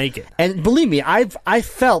like, I'll make it. And believe me, I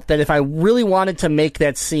felt that if I really wanted to make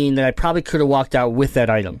that scene, that I probably could have walked out with that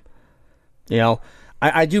item. You know.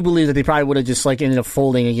 I do believe that they probably would have just like ended up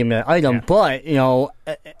folding and giving me that item, but not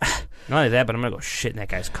only that, but I'm gonna go shit in that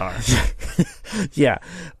guy's car. Yeah.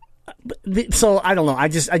 So I don't know. I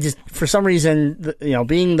just for some reason,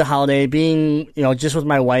 being the holiday, being just with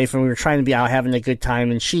my wife, and we were trying to be out having a good time,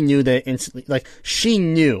 and she knew that instantly. Like she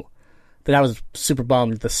knew that I was super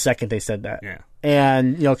bummed the second they said that. Yeah.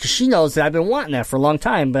 And, because she knows that I've been wanting that for a long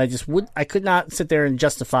time, but I could not sit there and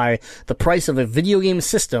justify the price of a video game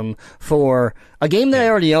system for a game that I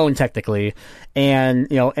already own technically,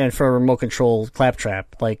 and, and for a remote control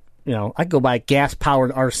claptrap. Like, I'd go buy a gas-powered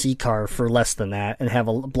RC car for less than that and have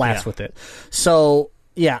a blast with it. So,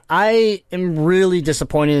 yeah, I am really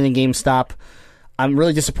disappointed in GameStop. I'm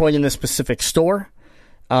really disappointed in this specific store.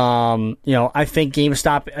 I think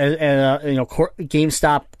GameStop,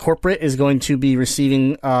 GameStop corporate is going to be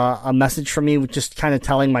receiving a message from me, with just kind of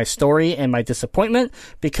telling my story and my disappointment.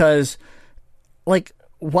 Because,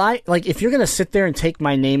 why? If you're gonna sit there and take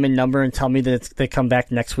my name and number and tell me that they come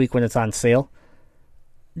back next week when it's on sale,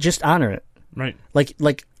 just honor it. Right.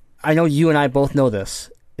 Like I know you and I both know this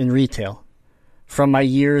in retail, from my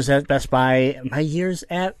years at Best Buy, my years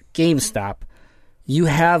at GameStop. You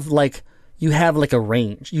have a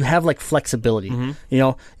range. You have flexibility.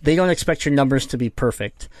 Mm-hmm. They don't expect your numbers to be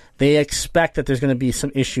perfect. They expect that there's going to be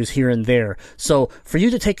some issues here and there. So for you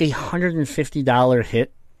to take $150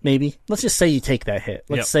 hit, maybe, let's just say you take that hit.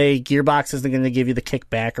 Let's say Gearbox isn't going to give you the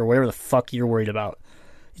kickback or whatever the fuck you're worried about.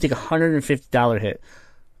 You take $150 hit.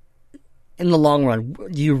 In the long run,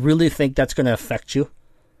 do you really think that's going to affect you?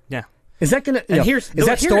 Yeah. Is that going to? Is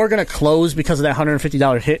that store going to close because of that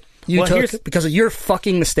 $150 hit you took because of your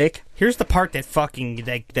fucking mistake? Here's the part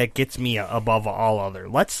that gets me above all other.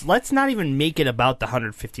 Let's not even make it about the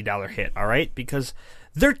 $150 hit, all right? Because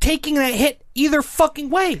they're taking that hit either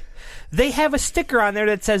fucking way. They have a sticker on there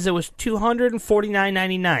that says it was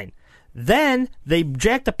 $249.99. Then they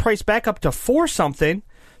jack the price back up to $4 something.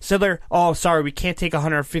 So they're, sorry, we can't take a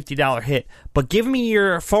 $150 hit, but give me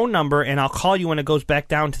your phone number and I'll call you when it goes back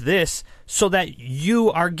down to this, so that you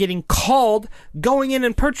are getting called, going in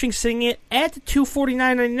and purchasing it at the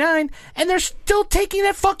 $249.99, and they're still taking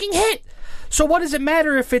that fucking hit. So what does it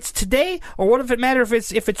matter if it's today, or what if it matter if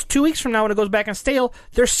it's 2 weeks from now when it goes back on sale?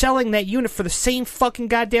 They're selling that unit for the same fucking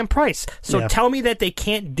goddamn price. So tell me that they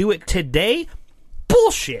can't do it today?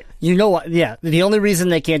 Bullshit. You know what? Yeah, the only reason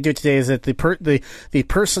they can't do it today is that the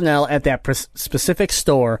personnel at that specific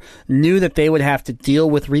store knew that they would have to deal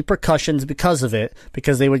with repercussions because of it,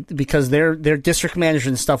 because their district manager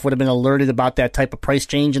and stuff would have been alerted about that type of price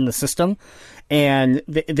change in the system, and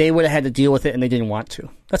they would have had to deal with it, and they didn't want to.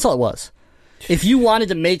 That's all it was. If you wanted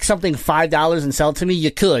to make something $5 and sell it to me,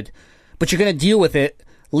 you could, but you're going to deal with it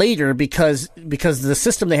later because the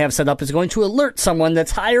system they have set up is going to alert someone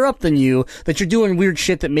that's higher up than you that you're doing weird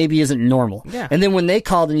shit that maybe isn't normal. Yeah. And then when they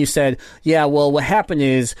called and you said, yeah, well, what happened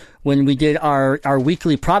is when we did our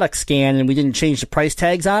weekly product scan and we didn't change the price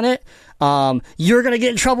tags on it, you're going to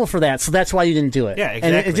get in trouble for that. So that's why you didn't do it. Yeah,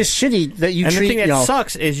 exactly. And it's just shitty that you treat... And the thing that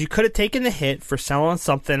sucks is you could have taken the hit for selling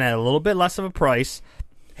something at a little bit less of a price,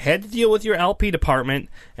 had to deal with your LP department,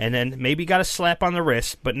 and then maybe got a slap on the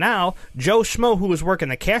wrist. But now, Joe Schmo, who was working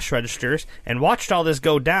the cash registers and watched all this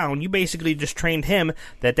go down, you basically just trained him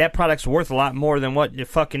that product's worth a lot more than what it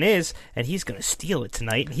fucking is, and he's going to steal it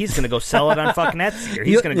tonight, and he's going to go sell it on fucking Etsy, or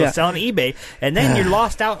he's going to go sell it on eBay, and then you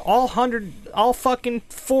lost out all fucking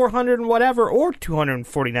 400 and whatever, or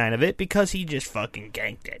 249 of it, because he just fucking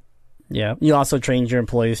ganked it. Yeah, you also trained your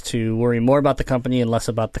employees to worry more about the company and less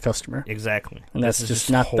about the customer. Exactly, and that's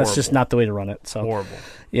just not the way to run it. So horrible.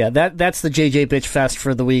 Yeah, that's the JJ Bitch Fest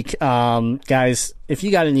for the week, guys. If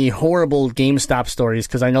you got any horrible GameStop stories,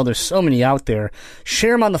 because I know there's so many out there,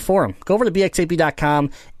 share them on the forum. Go over to bxap.com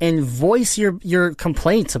and voice your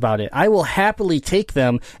complaints about it. I will happily take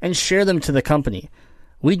them and share them to the company.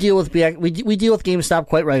 We deal with we deal with GameStop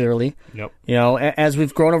quite regularly. Yep. You know, as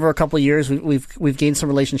we've grown over a couple of years, we've gained some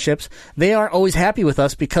relationships. They aren't always happy with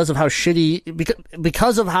us because of how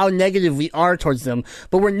because of how negative we are towards them.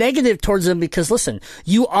 But we're negative towards them because, listen,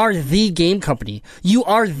 you are the game company. You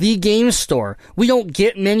are the game store. We don't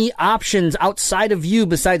get many options outside of you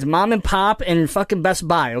besides mom and pop and fucking Best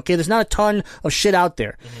Buy. Okay, there's not a ton of shit out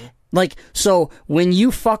there. Mm-hmm. Like, so when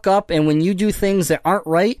you fuck up and when you do things that aren't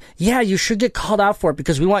right, yeah, you should get called out for it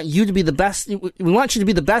because we want you to be the best. We want you to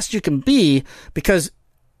be the best you can be because,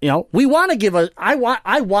 you know, we want to give I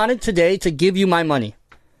wanted today to give you my money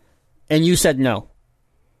and you said no.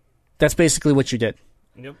 That's basically what you did.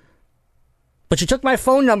 Yep. But you took my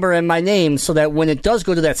phone number and my name so that when it does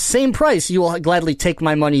go to that same price, you will gladly take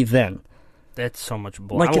my money then. That's so much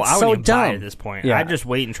bullshit. Like, it's I so wouldn't even buy dumb. it at this point. Yeah. I'd just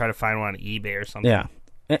wait and try to find one on eBay or something. Yeah.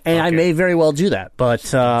 And I may very well do that, but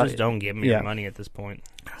just don't give me your money at this point.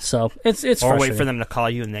 So it's or wait for them to call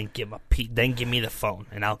you and then give me the phone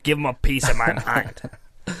and I'll give them a piece of my mind.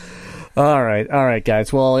 All right,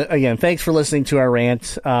 guys. Well, again, thanks for listening to our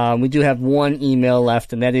rant. We do have one email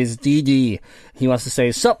left, and that is DD. He wants to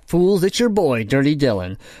say, "Sup, fools, it's your boy, Dirty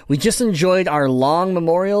Dylan. We just enjoyed our long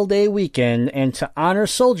Memorial Day weekend, and to honor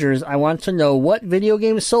soldiers, I want to know what video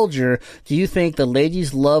game soldier do you think the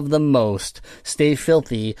ladies love the most? Stay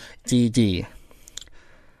filthy, DD."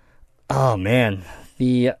 Oh, man.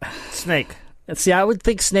 The Snake. See, I would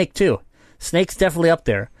think Snake, too. Snake's definitely up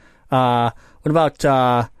there. What about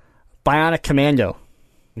Bionic Commando?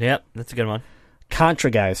 Yep, that's a good one. Contra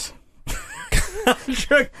guys.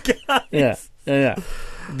 Contra guys. Yeah.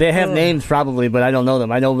 They have names probably, but I don't know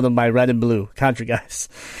them. I know them by red and blue. Contra guys.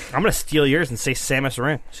 I'm gonna steal yours and say Samus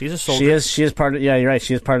Aran. She's a soldier. She is part of. Yeah, you're right.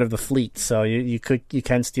 She is part of the fleet, so you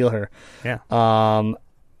can steal her. Yeah. What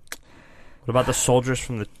about the soldiers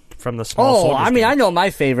from the small soldiers? I mean, game? I know my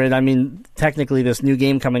favorite. I mean, technically, this new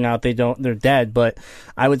game coming out, they're dead, but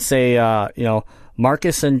I would say,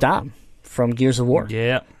 Marcus and Dom from Gears of War.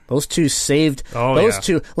 Yeah. Those two saved.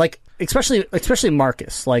 Two, like, especially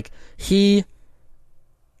Marcus. Like, he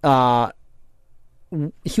was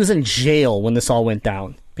in jail when this all went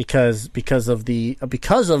down because of the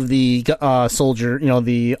soldier,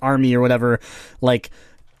 the army or whatever, like,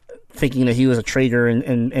 thinking that he was a traitor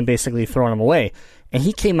and basically throwing him away. And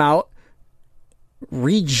he came out,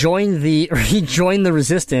 rejoined the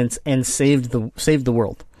resistance, and saved the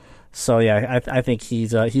world. So yeah, I think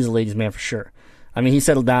he's a ladies' man for sure. I mean, he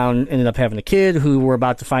settled down, ended up having a kid who we're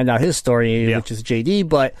about to find out his story, which is JD.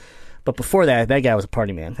 But before that guy was a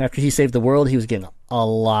party man. After he saved the world, he was getting a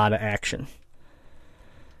lot of action.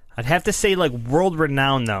 I'd have to say, like, world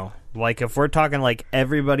renowned though. Like, if we're talking like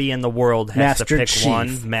everybody in the world has to pick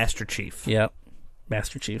one, Master Chief. Yep,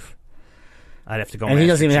 Master Chief. I'd have to go. And he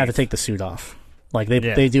doesn't even have to take the suit off. Like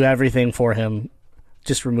they do everything for him,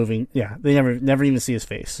 just removing. Yeah, they never even see his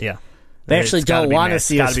face. Yeah, they actually don't want to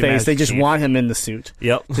see his face. They just want him in the suit.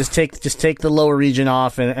 Yep. Just take the lower region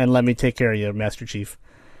off and let me take care of you, Master Chief.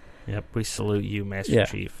 Yep. We salute you, Master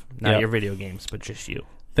Chief. Not your video games, but just you.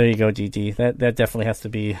 There you go, DD. That definitely has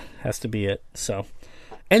to be it. So,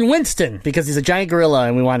 and Winston, because he's a giant gorilla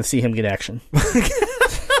and we want to see him get action.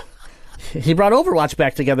 He brought Overwatch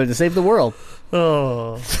back together to save the world.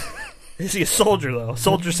 Oh. Is he a soldier, though?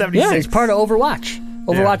 Soldier 76? Yeah, he's part of Overwatch.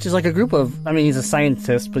 Overwatch is like a group of... I mean, he's a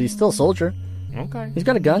scientist, but he's still a soldier. Okay. He's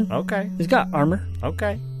got a gun. Okay. He's got armor.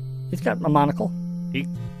 Okay. He's got a monocle.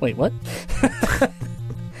 Wait, what?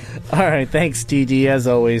 All right, thanks, DD, as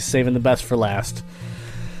always, saving the best for last.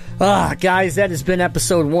 Guys, that has been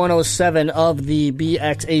episode 107 of the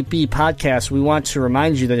BX8B podcast. We want to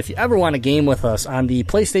remind you that if you ever want to game with us on the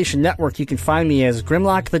PlayStation Network, you can find me as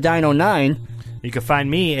Grimlock the Dino 9. You can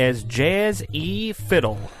find me as Jazz E.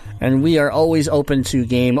 Fiddle. And we are always open to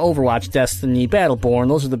game Overwatch, Destiny, Battleborn.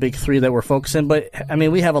 Those are the big three that we're focusing. But, I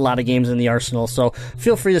mean, we have a lot of games in the arsenal, so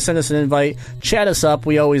feel free to send us an invite. Chat us up.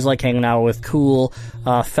 We always like hanging out with cool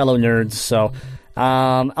fellow nerds, so...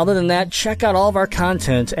 other than that, check out all of our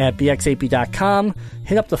content at bx8b.com.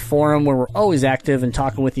 Hit up the forum where we're always active and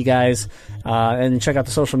talking with you guys. And check out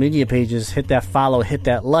the social media pages. Hit that follow, hit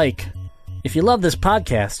that like. If you love this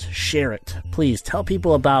podcast, share it. Please tell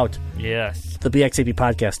people about the BX8B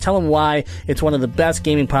podcast. Tell them why it's one of the best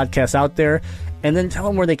gaming podcasts out there. And then tell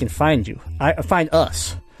them where they can find you. Find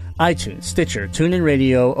us. iTunes, Stitcher, TuneIn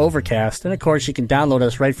Radio, Overcast. And of course, you can download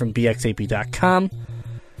us right from bx8b.com.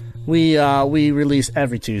 We release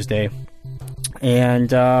every Tuesday. And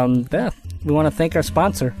we want to thank our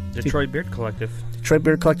sponsor, Detroit Beard Collective.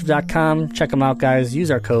 DetroitBeardCollective.com. Check them out, guys.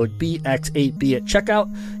 Use our code BX8B at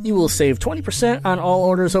checkout. You will save 20% on all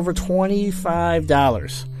orders over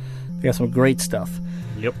 $25. They got some great stuff.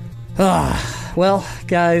 Yep. Well,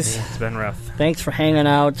 guys, It's been rough. thanks for hanging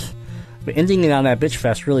out. But ending it on that bitch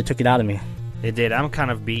fest really took it out of me. It did. I'm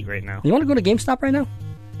kind of beat right now. You want to go to GameStop right now?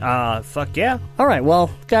 Fuck yeah. All right, well,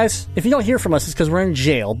 guys, if you don't hear from us, it's because we're in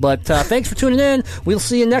jail. But thanks for tuning in. We'll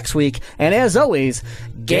see you next week. And as always,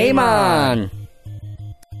 game on!